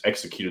 and they just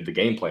executed the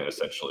game plan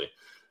essentially.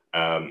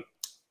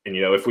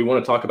 If we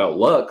want to talk about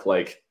luck,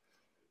 like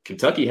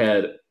Kentucky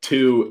had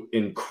 2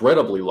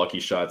 incredibly lucky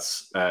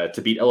shots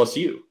to beat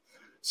LSU.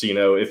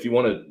 So, if you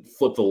want to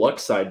flip the luck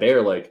side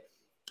there, like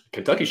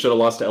Kentucky should have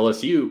lost to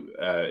LSU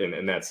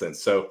in that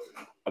sense. So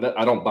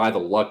I don't buy the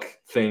luck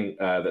thing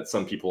that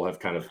some people have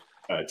kind of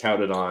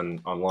touted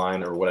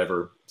online or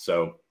whatever.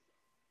 So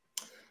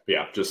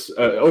yeah, just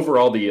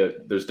overall,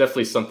 there's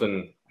definitely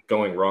something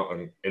going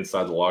wrong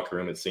inside the locker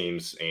room, it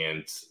seems,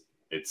 and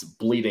it's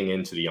bleeding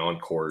into the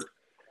on-court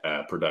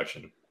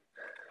production.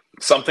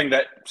 Something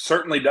that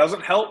certainly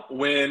doesn't help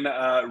when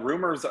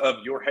rumors of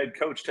your head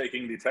coach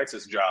taking the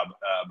Texas job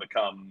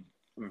become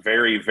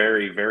very,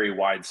 very, very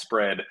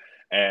widespread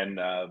and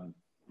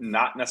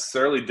not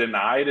necessarily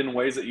denied in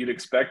ways that you'd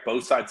expect.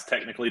 Both sides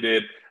technically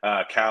did.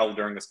 Cal,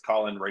 during this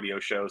call-in radio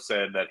show,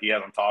 said that he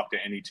hasn't talked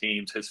to any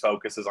teams. His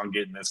focus is on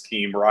getting this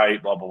team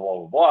right, blah, blah,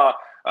 blah, blah,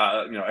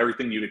 blah.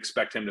 Everything you'd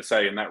expect him to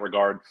say in that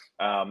regard.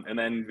 And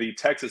then the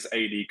Texas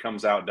AD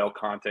comes out, Del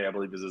Conte, I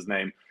believe is his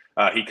name.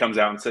 He comes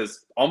out and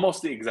says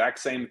almost the exact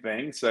same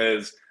thing,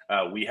 says,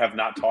 we have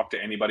not talked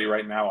to anybody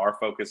right now. Our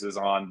focus is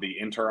on the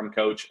interim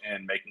coach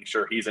and making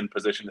sure he's in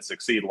position to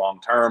succeed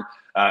long-term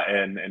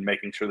and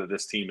making sure that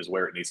this team is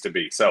where it needs to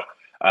be. So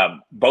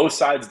both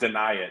sides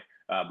deny it,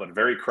 but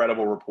very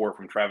credible report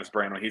from Travis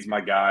Branham. He's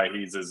my guy.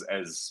 He's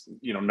as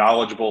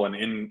knowledgeable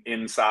and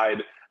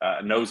inside,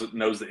 knows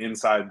the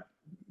inside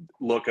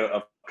look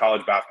of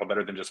college basketball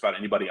better than just about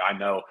anybody I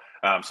know.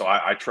 So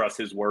I trust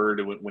his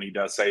word when he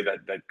does say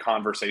that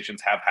conversations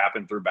have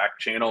happened through back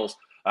channels.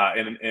 Not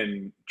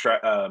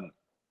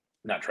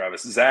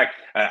Travis, Zach,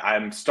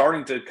 I'm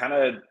starting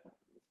to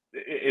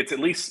it's at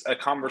least a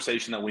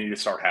conversation that we need to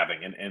start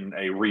having and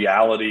a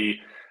reality,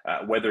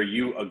 whether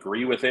you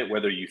agree with it,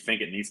 whether you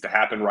think it needs to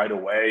happen right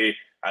away,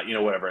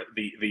 whatever.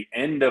 The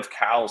end of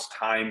Cal's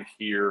time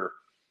here,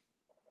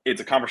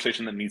 it's a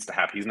conversation that needs to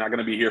happen. He's not going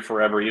to be here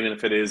forever, even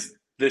if it is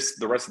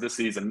the rest of this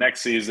season,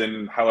 next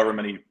season, however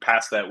many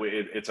past that.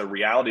 It's a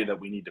reality that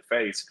we need to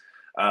face.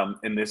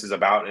 And this is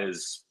about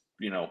as,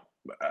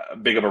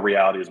 big of a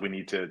reality as we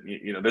need to,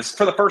 this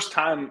for the first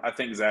time, I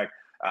think, Zach,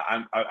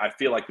 I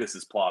feel like this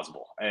is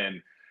plausible.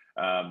 And,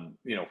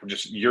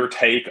 just your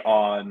take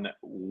on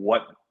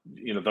what,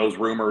 those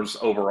rumors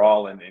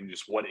overall and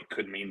just what it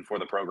could mean for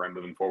the program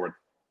moving forward.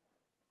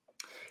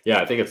 Yeah,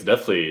 I think it's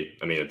definitely,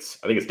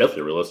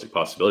 a realistic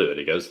possibility that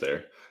he goes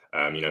there.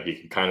 He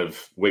can kind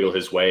of wiggle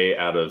his way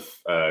out of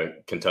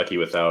Kentucky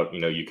without,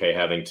 UK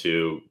having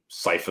to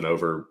siphon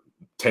over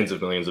tens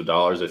of millions of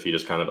dollars if he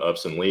just kind of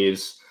ups and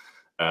leaves.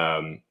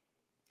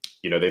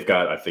 They've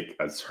got, I think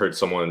I heard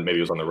someone, maybe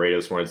it was on the radio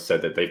this morning,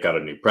 said that they've got a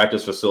new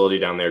practice facility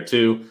down there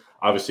too.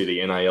 Obviously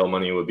the NIL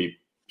money would be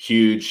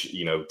huge.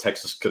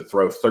 Texas could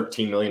throw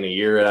 $13 million a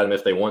year at them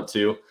if they want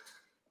to.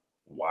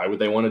 Why would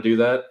they want to do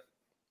that?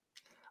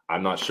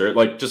 I'm not sure.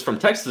 Like, just from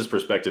Texas'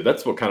 perspective,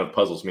 that's what kind of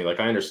puzzles me.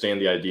 Like, I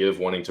understand the idea of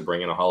wanting to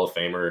bring in a Hall of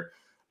Famer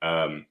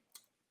and,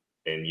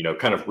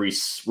 kind of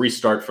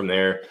restart from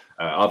there.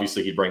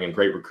 Obviously, he'd bring in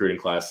great recruiting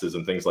classes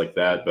and things like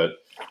that. But,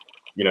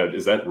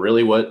 is that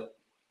really what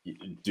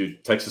do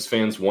Texas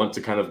fans want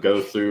to kind of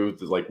go through?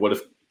 Like, what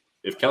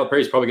if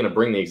Calipari is probably going to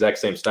bring the exact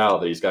same style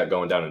that he's got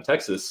going down in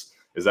Texas?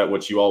 Is that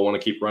what you all want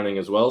to keep running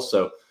as well?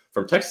 So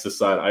from Texas'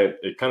 side,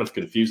 it kind of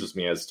confuses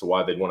me as to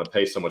why they'd want to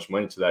pay so much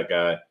money to that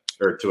guy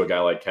or to a guy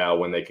like Cal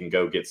when they can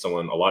go get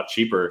someone a lot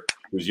cheaper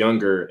who's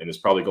younger and is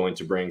probably going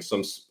to bring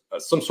some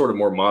sort of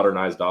more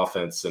modernized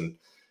offense and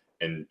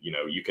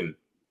you can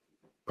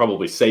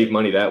probably save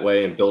money that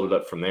way and build it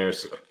up from there.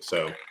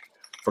 So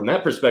from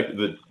that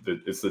perspective,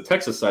 it's the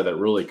Texas side that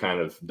really kind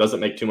of doesn't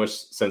make too much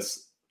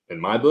sense in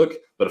my book.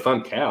 But if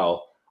I'm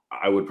Cal,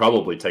 I would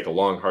probably take a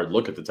long, hard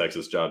look at the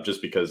Texas job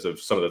just because of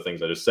some of the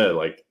things I just said.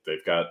 Like,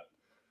 they've got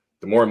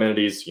the more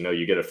amenities,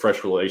 you get a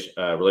fresh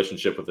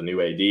relationship with the new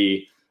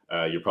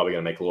AD. You're probably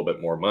going to make a little bit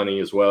more money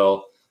as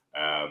well.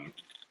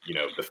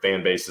 The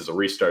fan base is a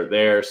restart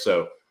there.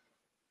 So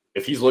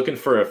if he's looking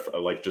for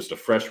just a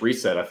fresh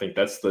reset, I think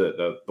that's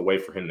the way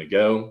for him to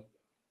go.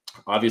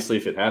 Obviously,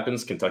 if it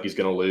happens, Kentucky's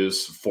going to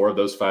lose 4 of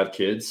those 5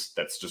 kids.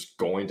 That's just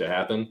going to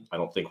happen. I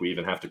don't think we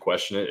even have to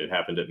question it. It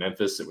happened at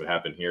Memphis. It would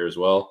happen here as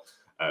well.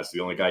 So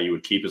the only guy you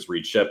would keep is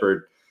Reed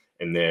Sheppard.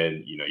 and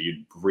then,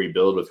 you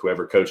rebuild with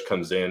whoever coach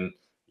comes in,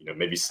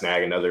 maybe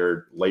snag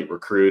another late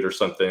recruit or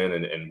something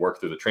and work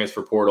through the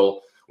transfer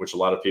portal, which a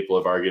lot of people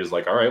have argued is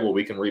like, all right, well,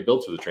 we can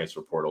rebuild through the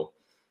transfer portal.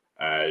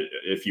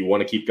 If you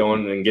want to keep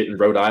going and getting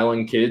Rhode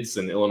Island kids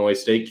and Illinois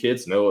State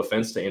kids, no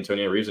offense to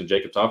Antonio Reeves and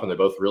Jacob Toppin, they're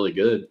both really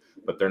good,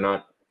 but they're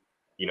not,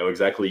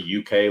 exactly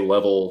UK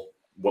level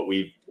what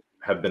we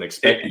have been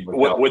expecting.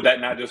 Would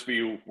that not just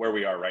be where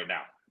we are right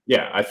now?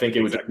 Yeah, I think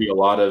it would just be a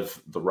lot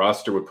of the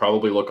roster would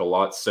probably look a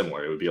lot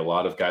similar. It would be a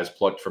lot of guys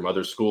plucked from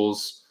other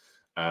schools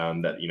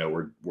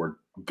that were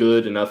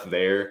good enough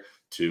there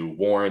to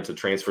warrant a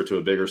transfer to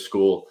a bigger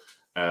school.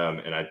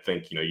 And I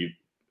think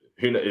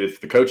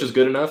if the coach is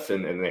good enough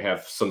and they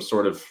have some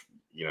sort of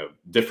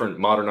different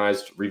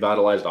modernized,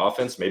 revitalized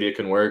offense, maybe it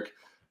can work.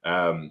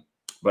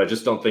 But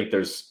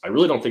I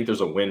really don't think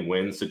there's a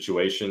win-win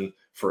situation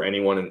for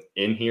anyone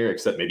in here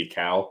except maybe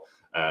Cal,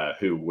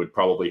 who would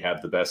probably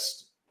have the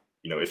best.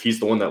 If he's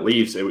the one that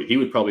leaves, he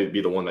would probably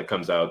be the one that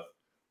comes out,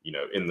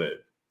 in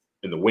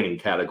the winning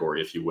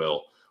category, if you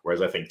will.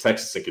 Whereas I think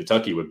Texas and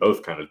Kentucky would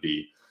both kind of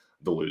be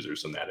the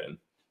losers in that end.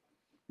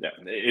 Yeah,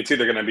 it's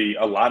either going to be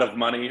a lot of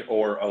money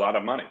or a lot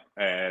of money,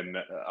 and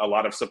a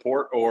lot of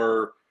support,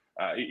 or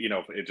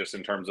it just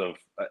in terms of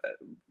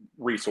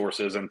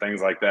resources and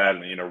things like that,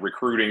 and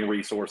recruiting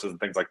resources and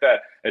things like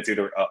that. It's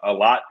either a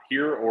lot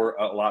here or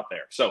a lot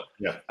there. So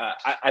yeah,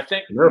 I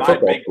think my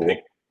big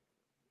pick.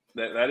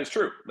 That is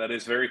true. That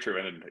is very true.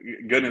 And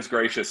goodness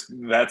gracious,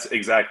 that's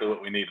exactly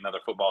what we need, another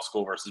football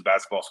school versus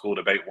basketball school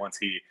debate once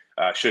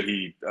should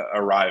he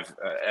arrive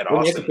at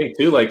Austin. You have to think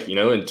too,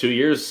 in 2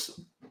 years,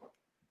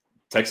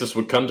 Texas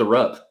would come to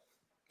Rupp.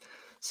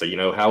 So,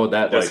 how would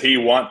that – Does he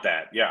want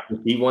that? Yeah.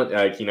 He want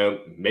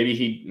maybe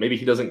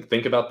he doesn't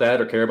think about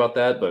that or care about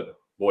that. But,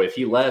 boy, if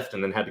he left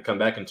and then had to come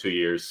back in 2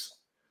 years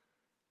 –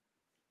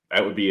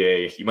 that would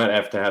be you might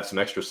have to have some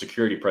extra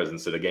security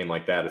presence at a game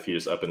like that if he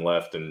just up and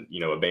left and,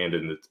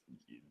 abandoned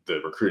the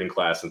recruiting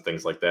class and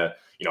things like that.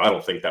 I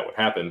don't think that would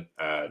happen.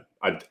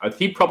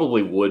 He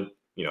probably would,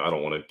 I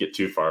don't want to get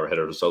too far ahead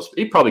of ourselves, but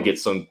he'd probably get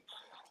some,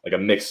 like a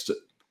mixed,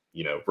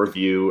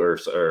 review or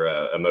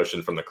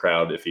emotion from the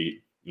crowd if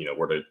he,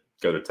 were to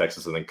go to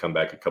Texas and then come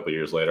back a couple of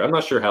years later. I'm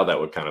not sure how that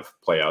would kind of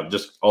play out.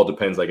 Just all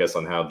depends, I guess,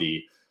 on how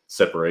the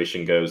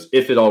separation goes.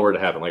 If it all were to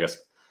happen,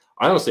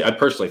 I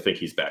personally think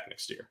he's back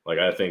next year.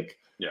 I think,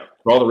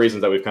 for all the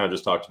reasons that we've kind of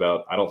just talked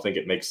about, I don't think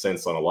it makes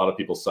sense on a lot of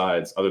people's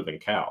sides other than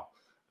Cal.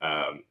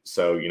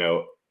 So,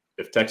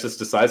 if Texas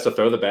decides to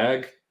throw the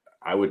bag,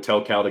 I would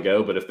tell Cal to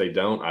go. But if they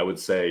don't, I would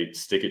say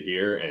stick it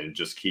here and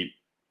just keep,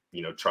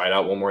 try it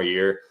out one more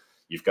year.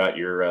 You've got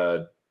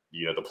your,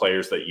 the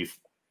players that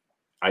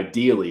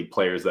ideally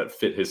players that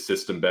fit his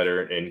system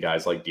better, and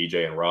guys like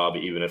DJ and Rob,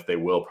 even if they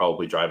will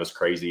probably drive us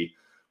crazy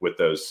with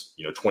those,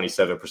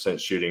 27%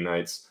 shooting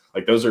nights.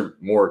 Those are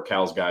more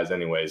Cal's guys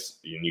anyways.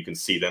 And you can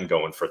see them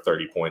going for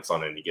 30 points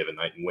on any given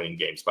night and winning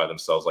games by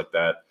themselves like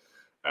that.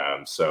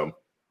 So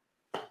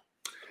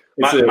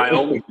it's my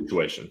only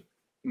situation.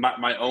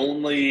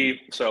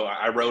 So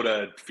I wrote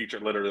a feature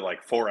literally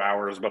 4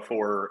 hours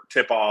before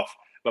tip-off,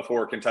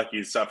 before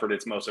Kentucky suffered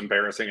its most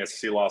embarrassing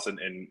SEC loss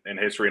in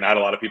history. And I had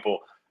a lot of people,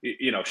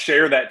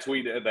 share that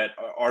tweet, that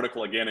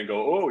article again and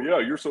go, oh, yeah,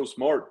 you're so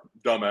smart,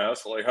 dumbass.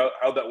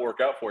 How'd that work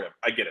out for you?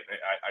 I get it.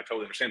 I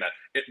totally understand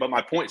that. But my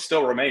point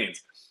still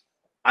remains.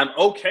 I'm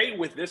okay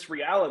with this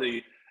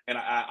reality, and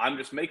I'm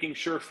just making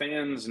sure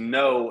fans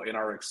know and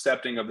are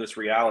accepting of this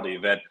reality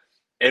that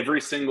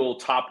every single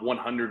top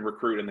 100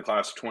 recruit in the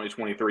class of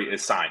 2023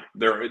 is signed.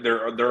 There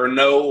are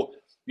no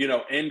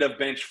end of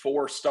bench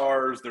 4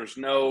 stars. There's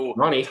no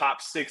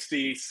top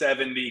 60,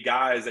 70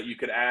 guys that you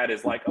could add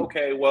as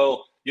okay,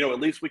 well,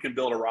 at least we can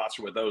build a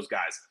roster with those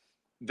guys.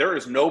 There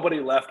is nobody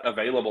left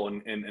available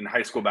in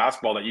high school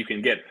basketball that you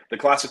can get. The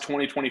class of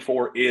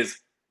 2024 is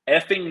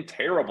effing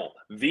terrible.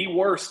 The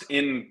worst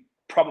in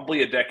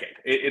probably a decade.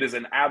 It is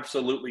an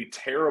absolutely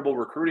terrible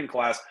recruiting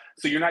class.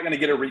 So you're not going to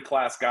get a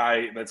reclass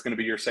guy that's going to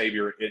be your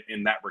savior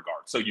in that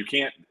regard. So you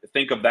can't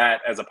think of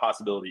that as a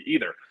possibility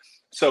either.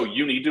 So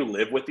you need to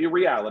live with the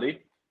reality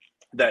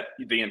that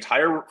the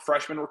entire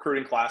freshman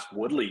recruiting class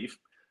would leave.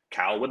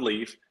 Cal would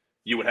leave.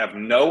 You would have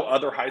no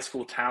other high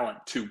school talent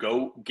to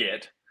go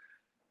get.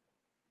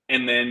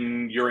 And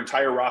then your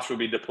entire roster would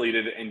be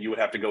depleted, and you would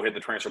have to go hit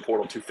the transfer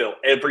portal to fill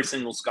every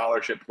single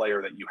scholarship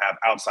player that you have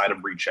outside of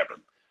Reed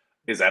Sheppard.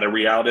 Is that a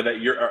reality that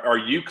are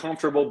you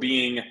comfortable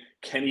being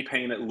Kenny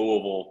Payne at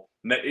Louisville?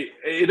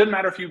 It doesn't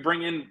matter if you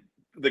bring in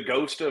the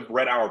ghost of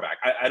Red Auerbach.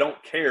 I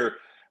don't care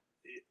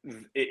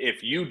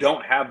if you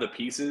don't have the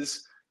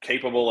pieces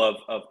capable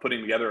of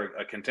putting together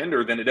a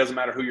contender, then it doesn't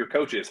matter who your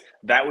coach is.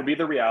 That would be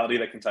the reality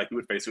that Kentucky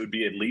would face. It would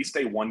be at least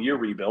a 1-year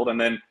rebuild,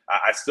 and then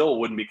I still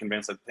wouldn't be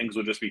convinced that things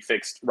would just be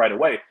fixed right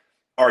away.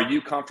 Are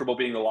you comfortable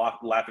being the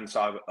laughing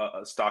stock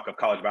of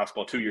college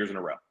basketball 2 years in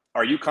a row?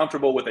 Are you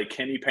comfortable with a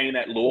Kenny Payne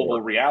at Louisville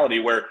reality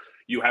where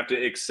you have to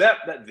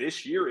accept that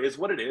this year is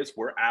what it is?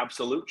 We're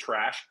absolute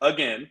trash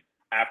again,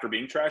 after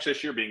being trash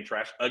this year, being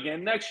trash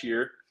again next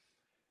year,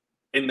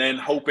 and then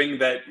hoping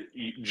that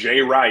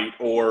Jay Wright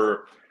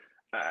or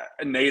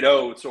Nate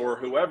Oates or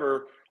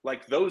whoever,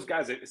 like those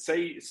guys,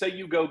 say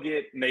you go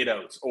get Nate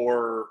Oates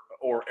or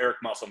Eric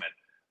Musselman,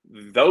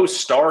 those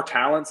star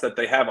talents that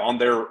they have on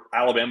their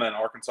Alabama and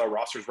Arkansas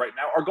rosters right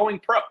now are going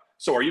pro.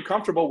 So are you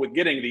comfortable with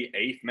getting the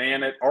 8th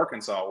man at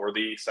Arkansas or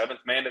the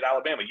 7th man at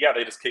Alabama? Yeah,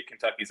 they just kicked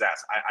Kentucky's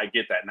ass. I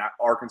get that. Not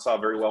Arkansas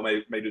very well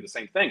may do the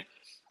same thing.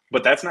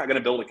 But that's not going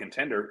to build a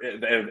contender.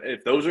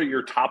 If those are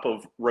your top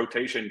of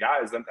rotation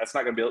guys, then that's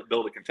not going to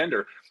build a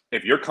contender.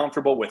 If you're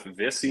comfortable with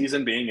this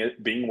season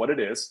being what it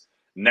is,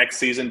 next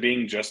season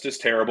being just as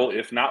terrible,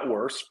 if not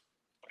worse,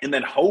 and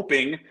then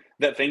hoping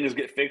that things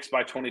get fixed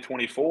by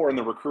 2024 and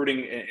the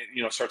recruiting,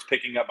 starts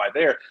picking up by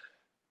there,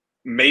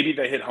 maybe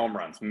they hit home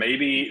runs.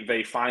 Maybe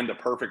they find the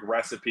perfect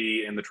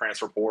recipe in the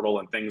transfer portal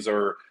and things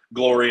are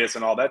glorious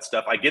and all that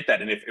stuff. I get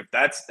that. And if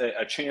that's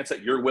a chance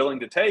that you're willing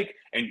to take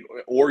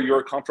or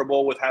you're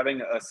comfortable with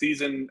having a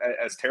season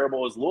as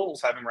terrible as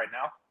Louisville's having right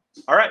now,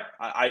 all right,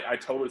 I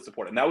totally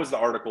support it. And that was the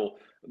article,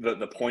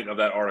 the point of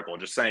that article,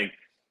 just saying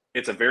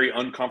it's a very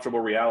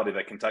uncomfortable reality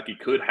that Kentucky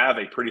could have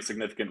a pretty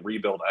significant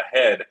rebuild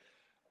ahead.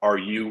 Are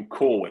you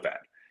cool with that?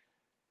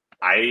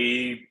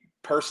 I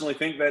personally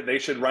think that they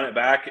should run it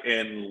back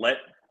and let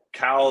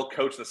Cal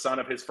coach the son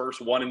of his first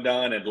one and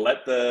done and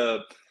let the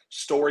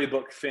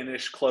storybook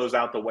finish close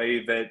out the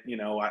way that,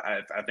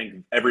 I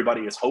think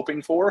everybody is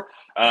hoping for,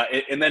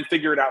 and then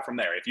figure it out from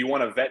there. If you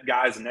want to vet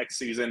guys next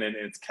season and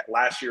it's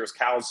last year's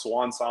Cal's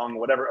swan song,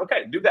 whatever,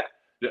 okay, do that.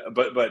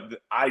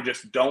 But I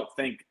just don't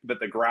think that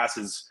the grass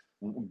is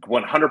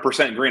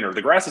 100% greener.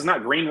 The grass is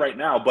not green right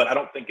now, but I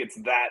don't think it's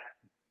that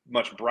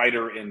much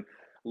brighter and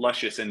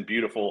luscious and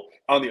beautiful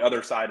on the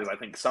other side as I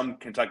think some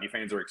Kentucky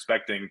fans are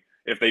expecting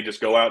if they just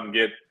go out and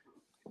get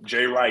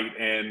Jay Wright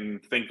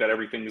and think that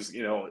everything's,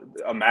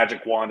 a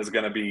magic wand is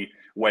going to be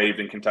waved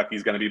and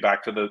Kentucky's going to be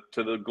back to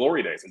the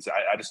glory days. And so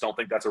I just don't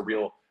think that's a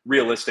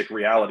realistic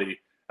reality.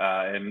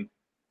 And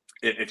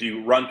if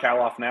you run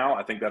Cal off now,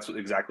 I think that's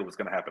exactly what's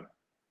going to happen.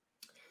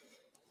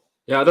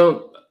 Yeah,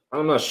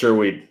 I'm not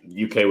sure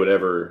UK would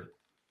ever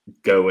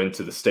go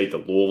into the state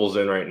that Louisville's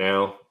in right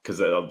now,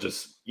 because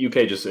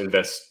UK just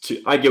invest.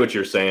 I get what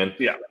you're saying.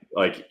 Yeah,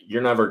 like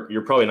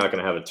you're probably not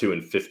going to have a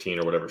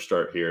 2-15 or whatever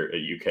start here at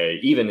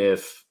UK, even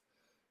if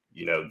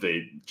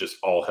they just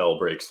all hell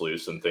breaks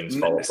loose and things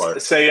fall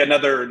apart. Say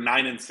another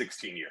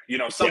 9-16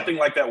 year, something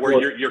like that,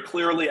 where you're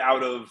clearly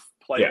out of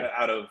play,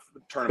 out of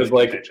tournament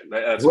contention.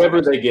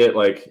 Whoever they get,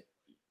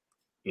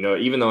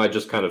 even though I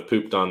just kind of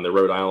pooped on the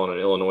Rhode Island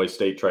and Illinois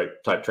State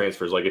type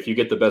transfers, like if you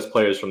get the best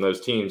players from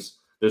those teams,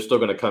 they're still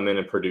going to come in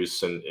and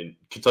produce, and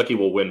Kentucky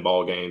will win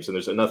ball games. And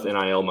there's enough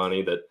NIL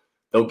money that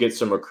they'll get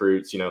some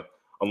recruits,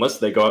 unless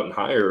they go out and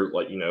hire,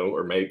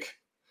 or make,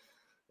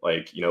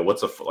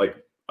 what's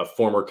a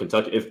former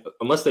Kentucky,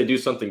 unless they do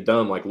something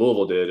dumb like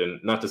Louisville did.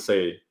 And not to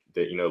say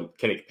that,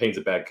 Kenny Payne's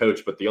a bad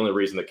coach, but the only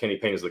reason that Kenny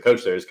Payne is the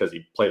coach there is because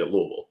he played at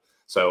Louisville.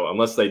 So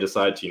unless they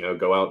decide to,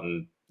 go out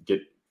and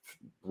get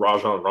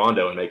Rajon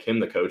Rondo and make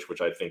him the coach,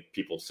 which I think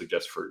people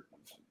suggest for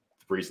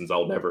reasons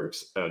I'll never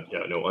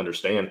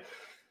understand,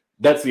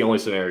 that's the only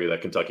scenario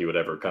that Kentucky would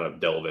ever kind of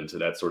delve into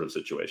that sort of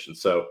situation.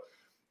 So,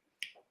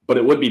 but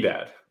it would be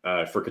bad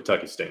for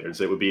Kentucky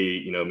standards. It would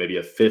be, maybe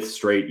a 5th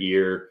straight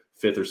year,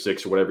 5th or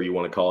 6th or whatever you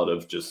want to call it,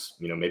 of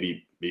just,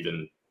 maybe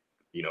even,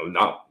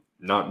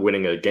 not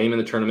winning a game in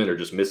the tournament or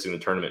just missing the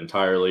tournament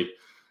entirely.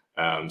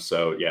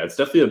 So yeah, it's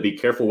definitely a be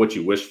careful what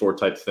you wish for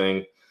type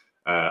thing.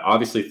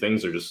 Obviously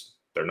things are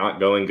they're not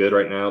going good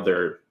right now.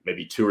 They're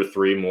maybe 2 or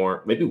 3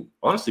 more,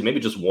 maybe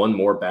just one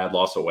more bad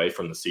loss away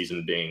from the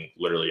season being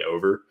literally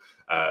over.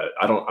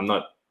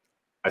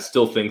 I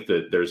still think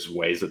that there's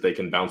ways that they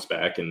can bounce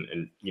back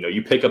and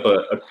you pick up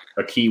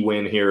a key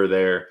win here or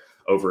there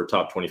over a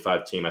top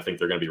 25 team. I think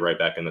they're going to be right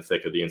back in the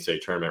thick of the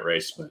NCAA tournament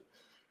race. But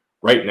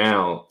right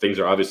now things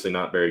are obviously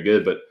not very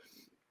good, but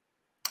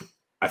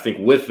I think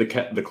with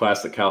the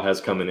class that Cal has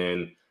coming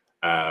in,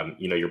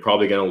 you're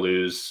probably going to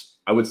lose.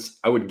 I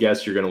would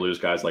guess you're going to lose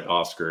guys like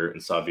Oscar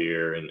and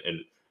Xavier and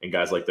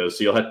guys like those.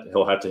 So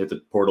he'll have to hit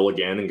the portal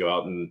again and go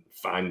out and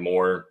find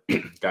more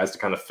guys to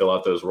kind of fill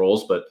out those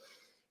roles. But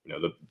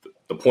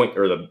the point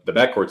or the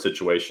backcourt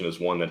situation is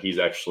one that he's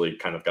actually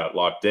kind of got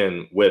locked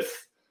in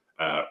with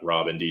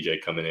Rob and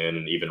DJ coming in,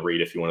 and even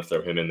Reed if you want to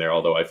throw him in there.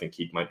 Although I think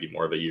he might be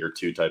more of a year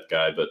 2 type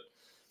guy. But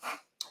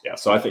yeah,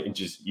 so I think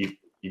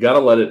you got to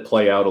let it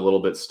play out a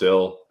little bit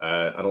still.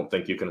 I don't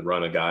think you can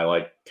run a guy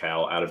like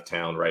Cal out of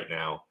town right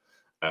now.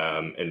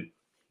 And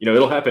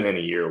it'll happen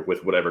any year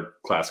with whatever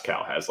class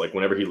Cal has. Like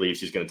whenever he leaves,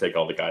 he's going to take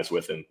all the guys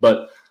with him.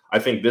 But I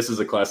think this is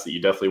a class that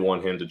you definitely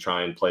want him to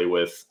try and play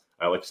with.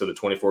 Like I said, the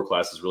 24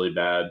 class is really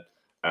bad.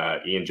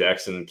 Ian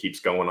Jackson keeps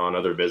going on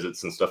other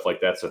visits and stuff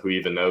like that. So who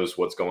even knows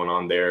what's going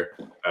on there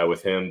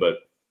with him. But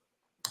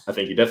I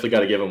think you definitely got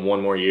to give him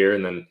one more year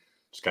and then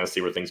just kind of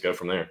see where things go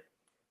from there.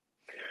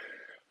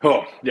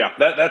 Oh, yeah,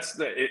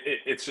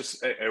 it's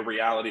just a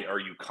reality. Are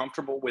you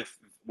comfortable with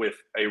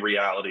a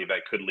reality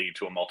that could lead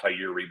to a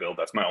multi-year rebuild?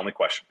 That's my only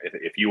question.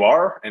 If you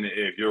are, and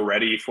if you're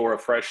ready for a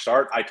fresh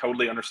start, I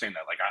totally understand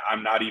that. Like,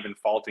 I'm not even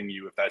faulting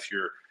you if that's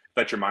your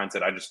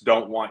mindset. I just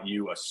don't want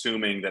you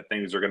assuming that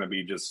things are going to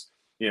be just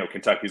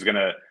Kentucky's going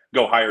to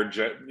go hire,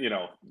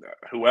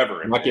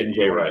 whoever. I'm not getting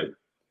Jay Wright.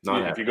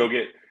 If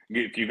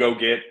you go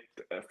get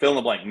fill in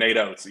the blank, Nate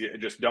Oates,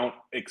 just don't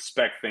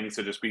expect things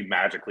to just be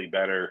magically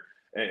better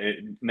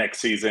next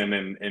season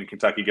and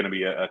Kentucky going to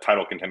be a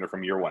title contender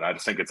from year one. I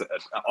just think it's an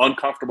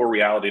uncomfortable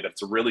reality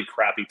that's a really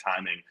crappy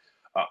timing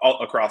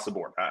across the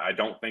board. I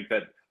don't think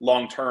that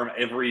long-term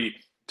every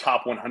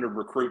top 100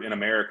 recruit in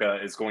America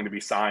is going to be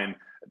signed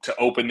to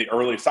open the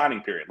early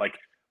signing period. Like,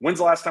 when's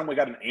the last time we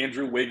got an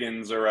Andrew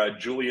Wiggins or a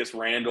Julius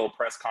Randle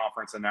press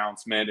conference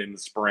announcement in the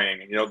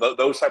spring?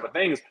 Those type of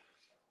things.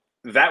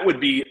 That would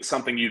be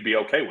something you'd be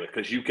okay with,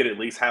 because you could at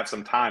least have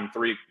some time,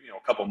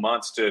 a couple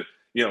months to,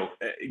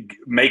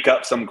 make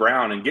up some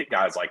ground and get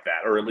guys like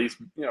that, or at least,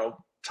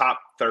 top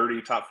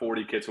 30, top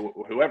 40 kids,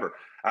 whoever.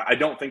 I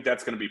don't think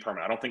that's going to be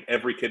permanent. I don't think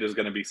every kid is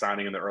going to be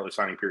signing in the early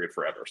signing period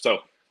forever. So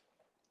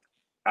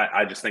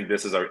I just think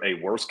this is a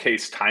worst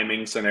case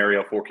timing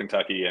scenario for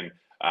Kentucky. And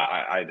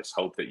I just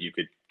hope that you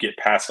could get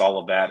past all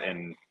of that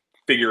and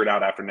figure it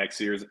out after next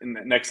season.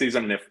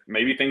 And if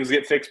maybe things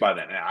get fixed by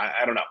then,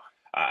 I don't know.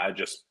 I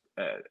just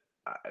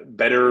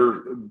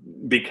better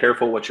be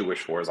careful what you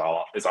wish for is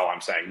all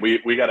I'm saying.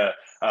 We got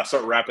to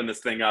start wrapping this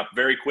thing up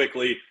very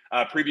quickly.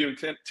 Previewing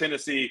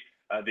Tennessee,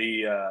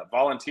 the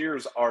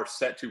Volunteers are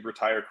set to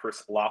retire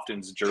Chris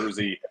Lofton's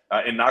jersey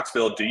in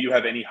Knoxville. Do you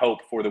have any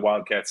hope for the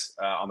Wildcats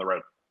on the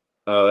road?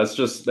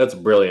 That's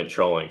brilliant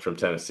trolling from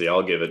Tennessee.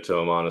 I'll give it to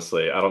them,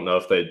 honestly. I don't know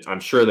if I'm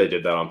sure they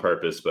did that on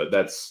purpose, but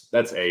that's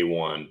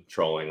A1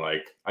 trolling.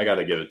 Like, I got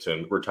to give it to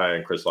them,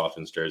 retiring Chris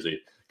Lofton's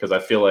jersey, because I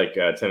feel like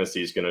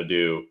Tennessee's going to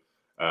do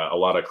a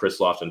lot of Chris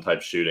Lofton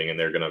type shooting, and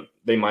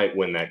they might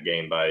win that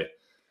game by.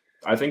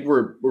 I think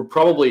we're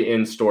probably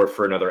in store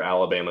for another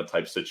Alabama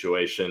type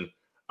situation.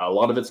 A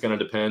lot of it's going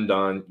to depend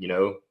on,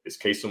 is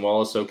Cason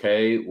Wallace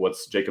okay?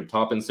 What's Jacob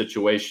Toppin's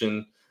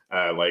situation?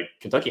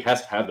 Kentucky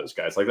has to have those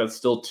guys. Like, that's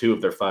still two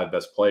of their five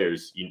best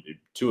players. I'll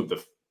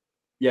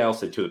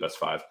say two of the best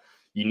five.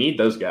 You need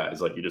those guys.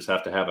 Like, you just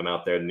have to have them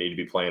out there. They need to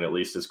be playing at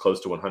least as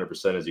close to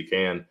 100% as you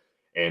can.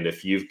 And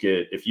if you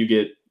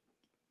get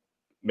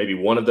maybe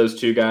one of those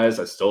two guys,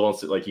 I still don't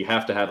see, you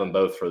have to have them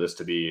both for this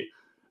to be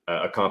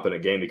a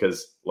competent game,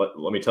 because let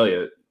me tell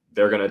you,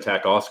 they're going to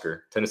attack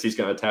Oscar. Tennessee's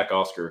going to attack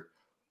Oscar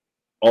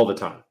all the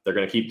time. They're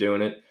going to keep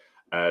doing it.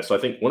 So I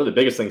think one of the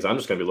biggest things I'm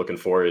just going to be looking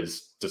for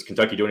is, does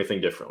Kentucky do anything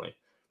differently?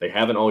 They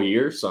haven't all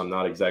year, so I'm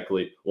not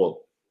exactly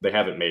they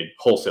haven't made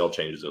wholesale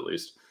changes at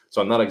least.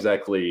 So I'm not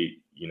exactly,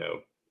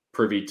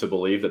 privy to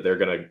believe that they're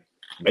going to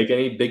make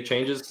any big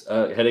changes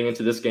heading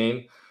into this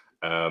game.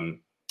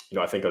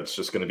 I think it's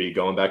just going to be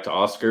going back to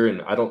Oscar.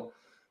 And I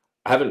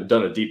haven't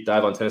done a deep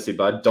dive on Tennessee,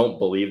 but I don't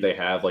believe they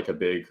have a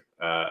big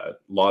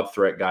lob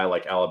threat guy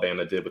like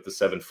Alabama did with the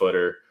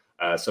 7-footer.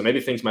 So maybe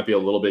things might be a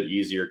little bit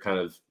easier kind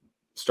of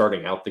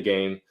starting out the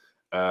game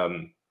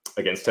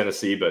against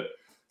Tennessee. But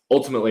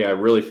ultimately, I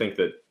really think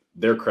that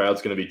their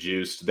crowd's going to be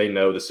juiced. They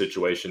know the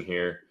situation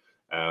here.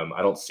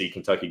 I don't see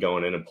Kentucky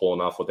going in and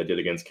pulling off what they did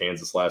against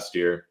Kansas last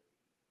year.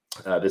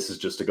 This is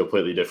just a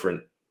completely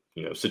different,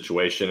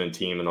 situation and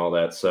team and all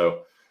that.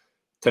 So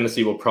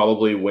Tennessee will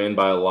probably win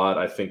by a lot.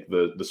 I think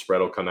the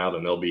spread will come out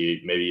and they'll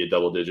be maybe a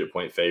double-digit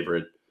point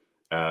favorite.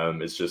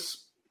 It's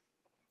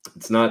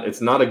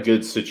not a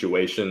good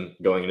situation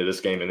going into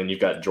this game. And then you've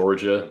got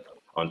Georgia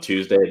on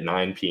Tuesday at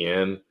 9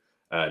 p.m.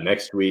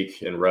 Next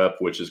week in Rupp,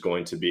 which is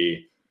going to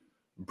be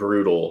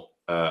brutal.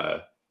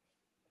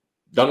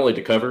 Not only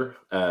to cover,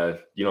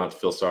 you don't have to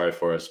feel sorry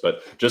for us,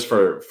 but just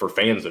for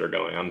fans that are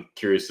going. I'm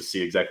curious to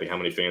see exactly how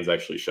many fans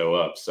actually show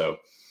up. So,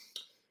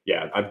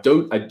 yeah, I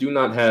do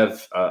not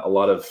have a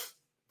lot of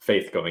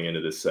faith going into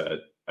this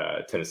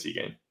Tennessee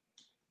game.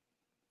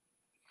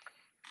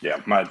 Yeah,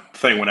 my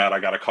thing went out. I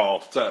got a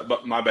call,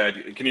 but my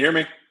bad. Can you hear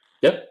me?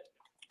 Yep.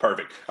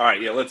 Perfect. All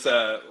right. Yeah, let's.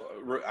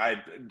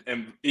 I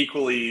am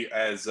equally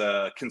as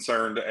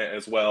concerned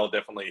as well.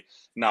 Definitely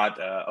not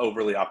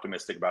overly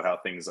optimistic about how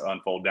things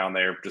unfold down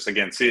there. Just,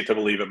 again, see it to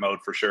believe it mode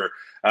for sure.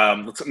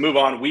 Let's move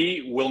on.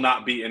 We will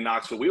not be in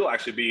Knoxville. We will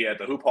actually be at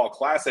the Hoop Hall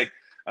Classic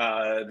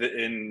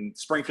in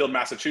Springfield,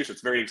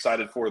 Massachusetts. Very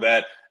excited for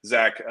that.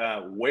 Zach,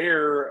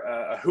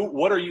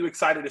 what are you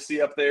excited to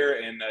see up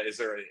there? And is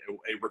there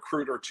a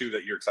recruit or two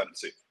that you're excited to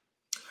see?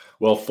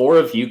 Well, 4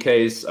 of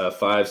UK's 5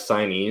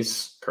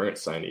 signees, current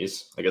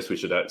signees, I guess we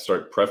should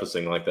start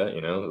prefacing like that,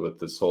 with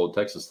this whole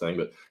Texas thing,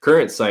 but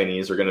current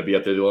signees are going to be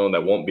up there. The only one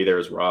that won't be there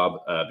is Rob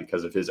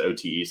because of his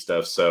OTE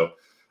stuff. So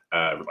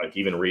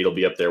even Reed will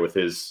be up there with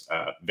his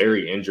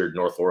very injured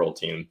North Laurel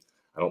team.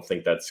 I don't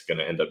think that's going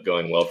to end up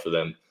going well for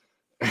them.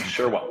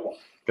 Sure won't.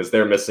 Because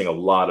they're missing a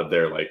lot of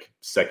their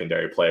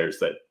secondary players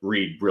that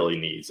Reed really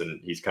needs.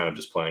 And he's kind of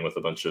just playing with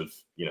a bunch of,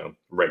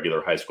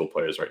 regular high school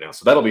players right now.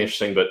 So that'll be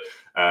interesting. But,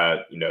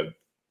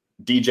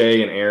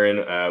 DJ and Aaron,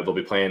 they'll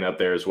be playing up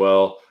there as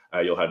well.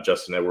 You'll have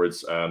Justin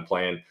Edwards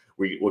playing.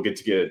 We'll get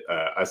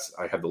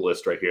I have the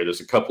list right here.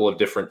 There's a couple of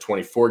different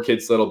 24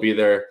 kids that'll be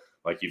there.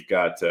 Like, you've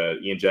got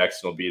Ian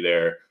Jackson will be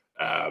there.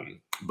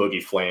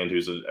 Boogie Fland,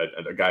 who's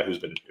a guy who's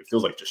been, it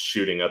feels like, just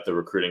shooting up the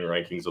recruiting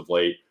rankings of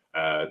late.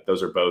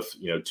 Those are both,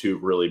 two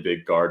really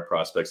big guard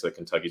prospects that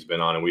Kentucky's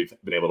been on, and we've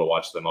been able to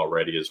watch them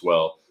already as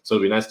well. So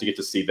it'd be nice to get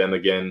to see them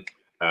again,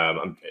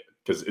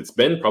 because it's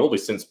been probably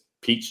since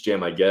Peach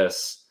Jam, I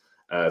guess,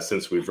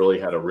 since we've really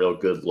had a real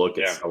good look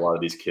at a lot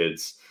of these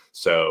kids.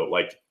 So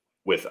like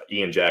with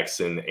Ian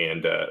Jackson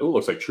and it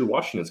looks like True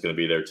Washington's going to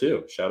be there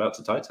too. Shout out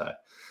to Ty Ty.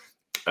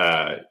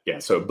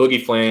 So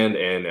Boogie Fland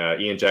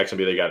and Ian Jackson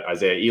will be there. You got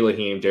Isaiah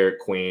Elohim, Derek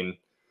Queen,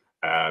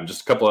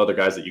 just a couple other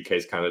guys that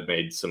UK's kind of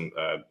made some,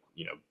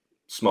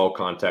 small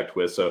contact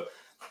with. So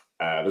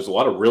there's a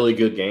lot of really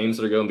good games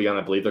that are going to be on.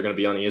 I believe they're going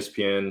to be on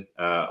ESPN.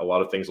 A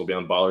lot of things will be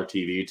on Baller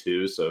TV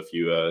too. So if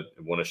you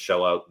want to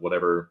shell out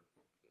whatever,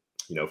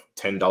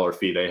 $10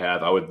 fee they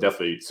have, I would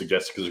definitely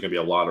suggest, because there's going to be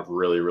a lot of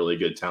really, really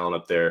good talent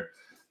up there.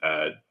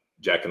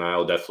 Jack and I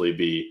will definitely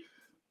be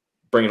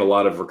bringing a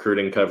lot of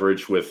recruiting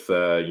coverage with,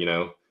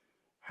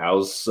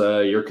 how's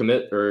your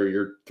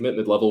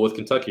commitment level with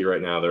Kentucky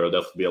right now. There will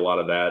definitely be a lot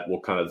of that.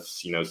 We'll kind of,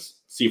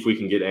 see if we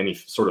can get any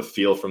sort of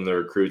feel from the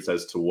recruits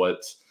as to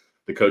what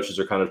the coaches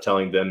are kind of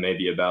telling them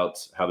maybe about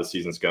how the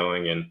season's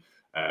going, and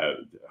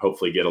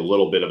hopefully get a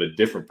little bit of a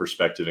different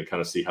perspective and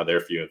kind of see how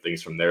they're viewing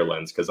things from their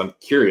lens. Because I'm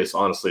curious,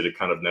 honestly, to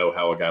kind of know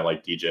how a guy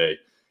like DJ,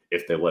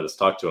 if they let us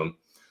talk to him,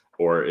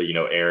 or,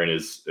 Aaron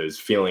is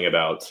feeling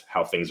about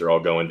how things are all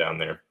going down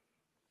there.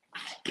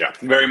 Yeah,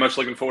 very much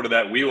looking forward to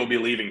that. We will be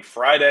leaving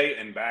Friday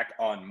and back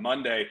on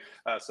Monday.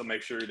 So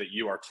make sure that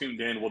you are tuned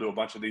in. We'll do a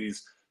bunch of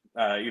these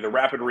either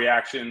rapid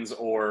reactions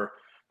or,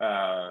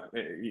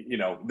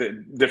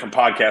 the different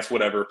podcasts,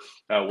 whatever.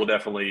 We'll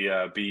definitely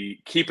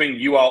be keeping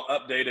you all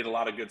updated. A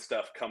lot of good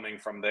stuff coming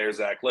from there,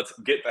 Zach. Let's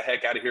get the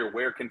heck out of here.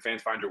 Where can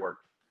fans find your work?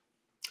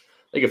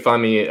 You can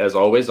find me, as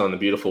always, on the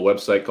beautiful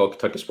website called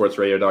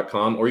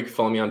KentuckySportsRadio.com, or you can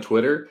follow me on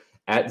Twitter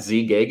at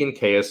ZGagan,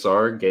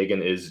 KSR.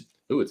 Gagan is,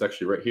 it's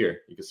actually right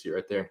here. You can see it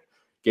right there.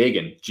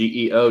 Gagan,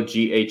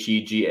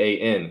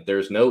 Geoghegan.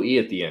 There's no E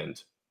at the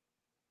end.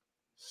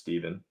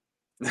 Steven.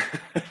 You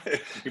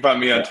can find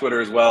me on Twitter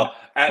as well,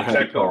 at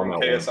Jack Pilgrim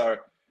KSR.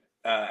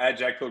 At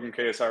Jack Pilgrim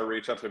KSR.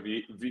 Reach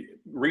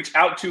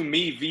out to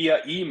me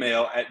via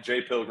email at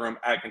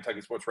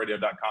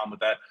jpilgrim@KentuckySportsRadio.com. With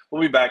that,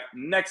 we'll be back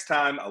next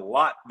time. A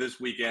lot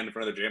this weekend for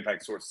another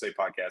jam-packed Sources Say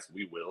podcast.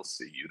 We will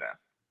see you then.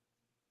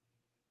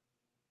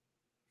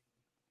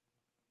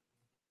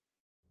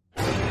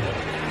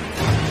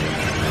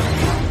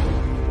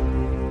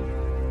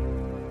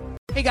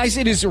 Hey guys,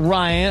 it is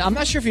Ryan. I'm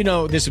not sure if you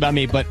know this about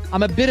me, but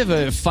I'm a bit of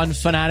a fun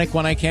fanatic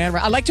when I can.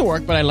 I like to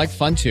work, but I like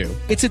fun too.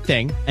 It's a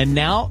thing. And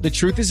now the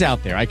truth is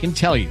out there. I can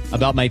tell you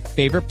about my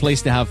favorite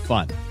place to have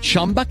fun.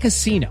 Chumba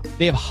Casino.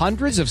 They have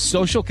hundreds of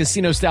social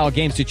casino style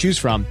games to choose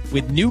from,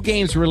 with new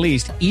games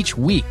released each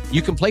week.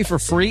 You can play for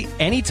free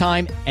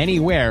anytime,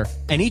 anywhere.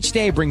 And each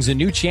day brings a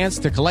new chance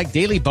to collect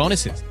daily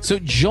bonuses. So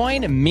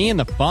join me in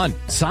the fun.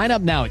 Sign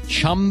up now at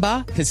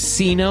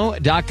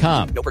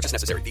ChumbaCasino.com. No purchase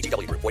necessary.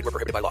 VGW Group. Void where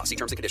prohibited by law. See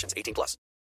terms and conditions. 18+.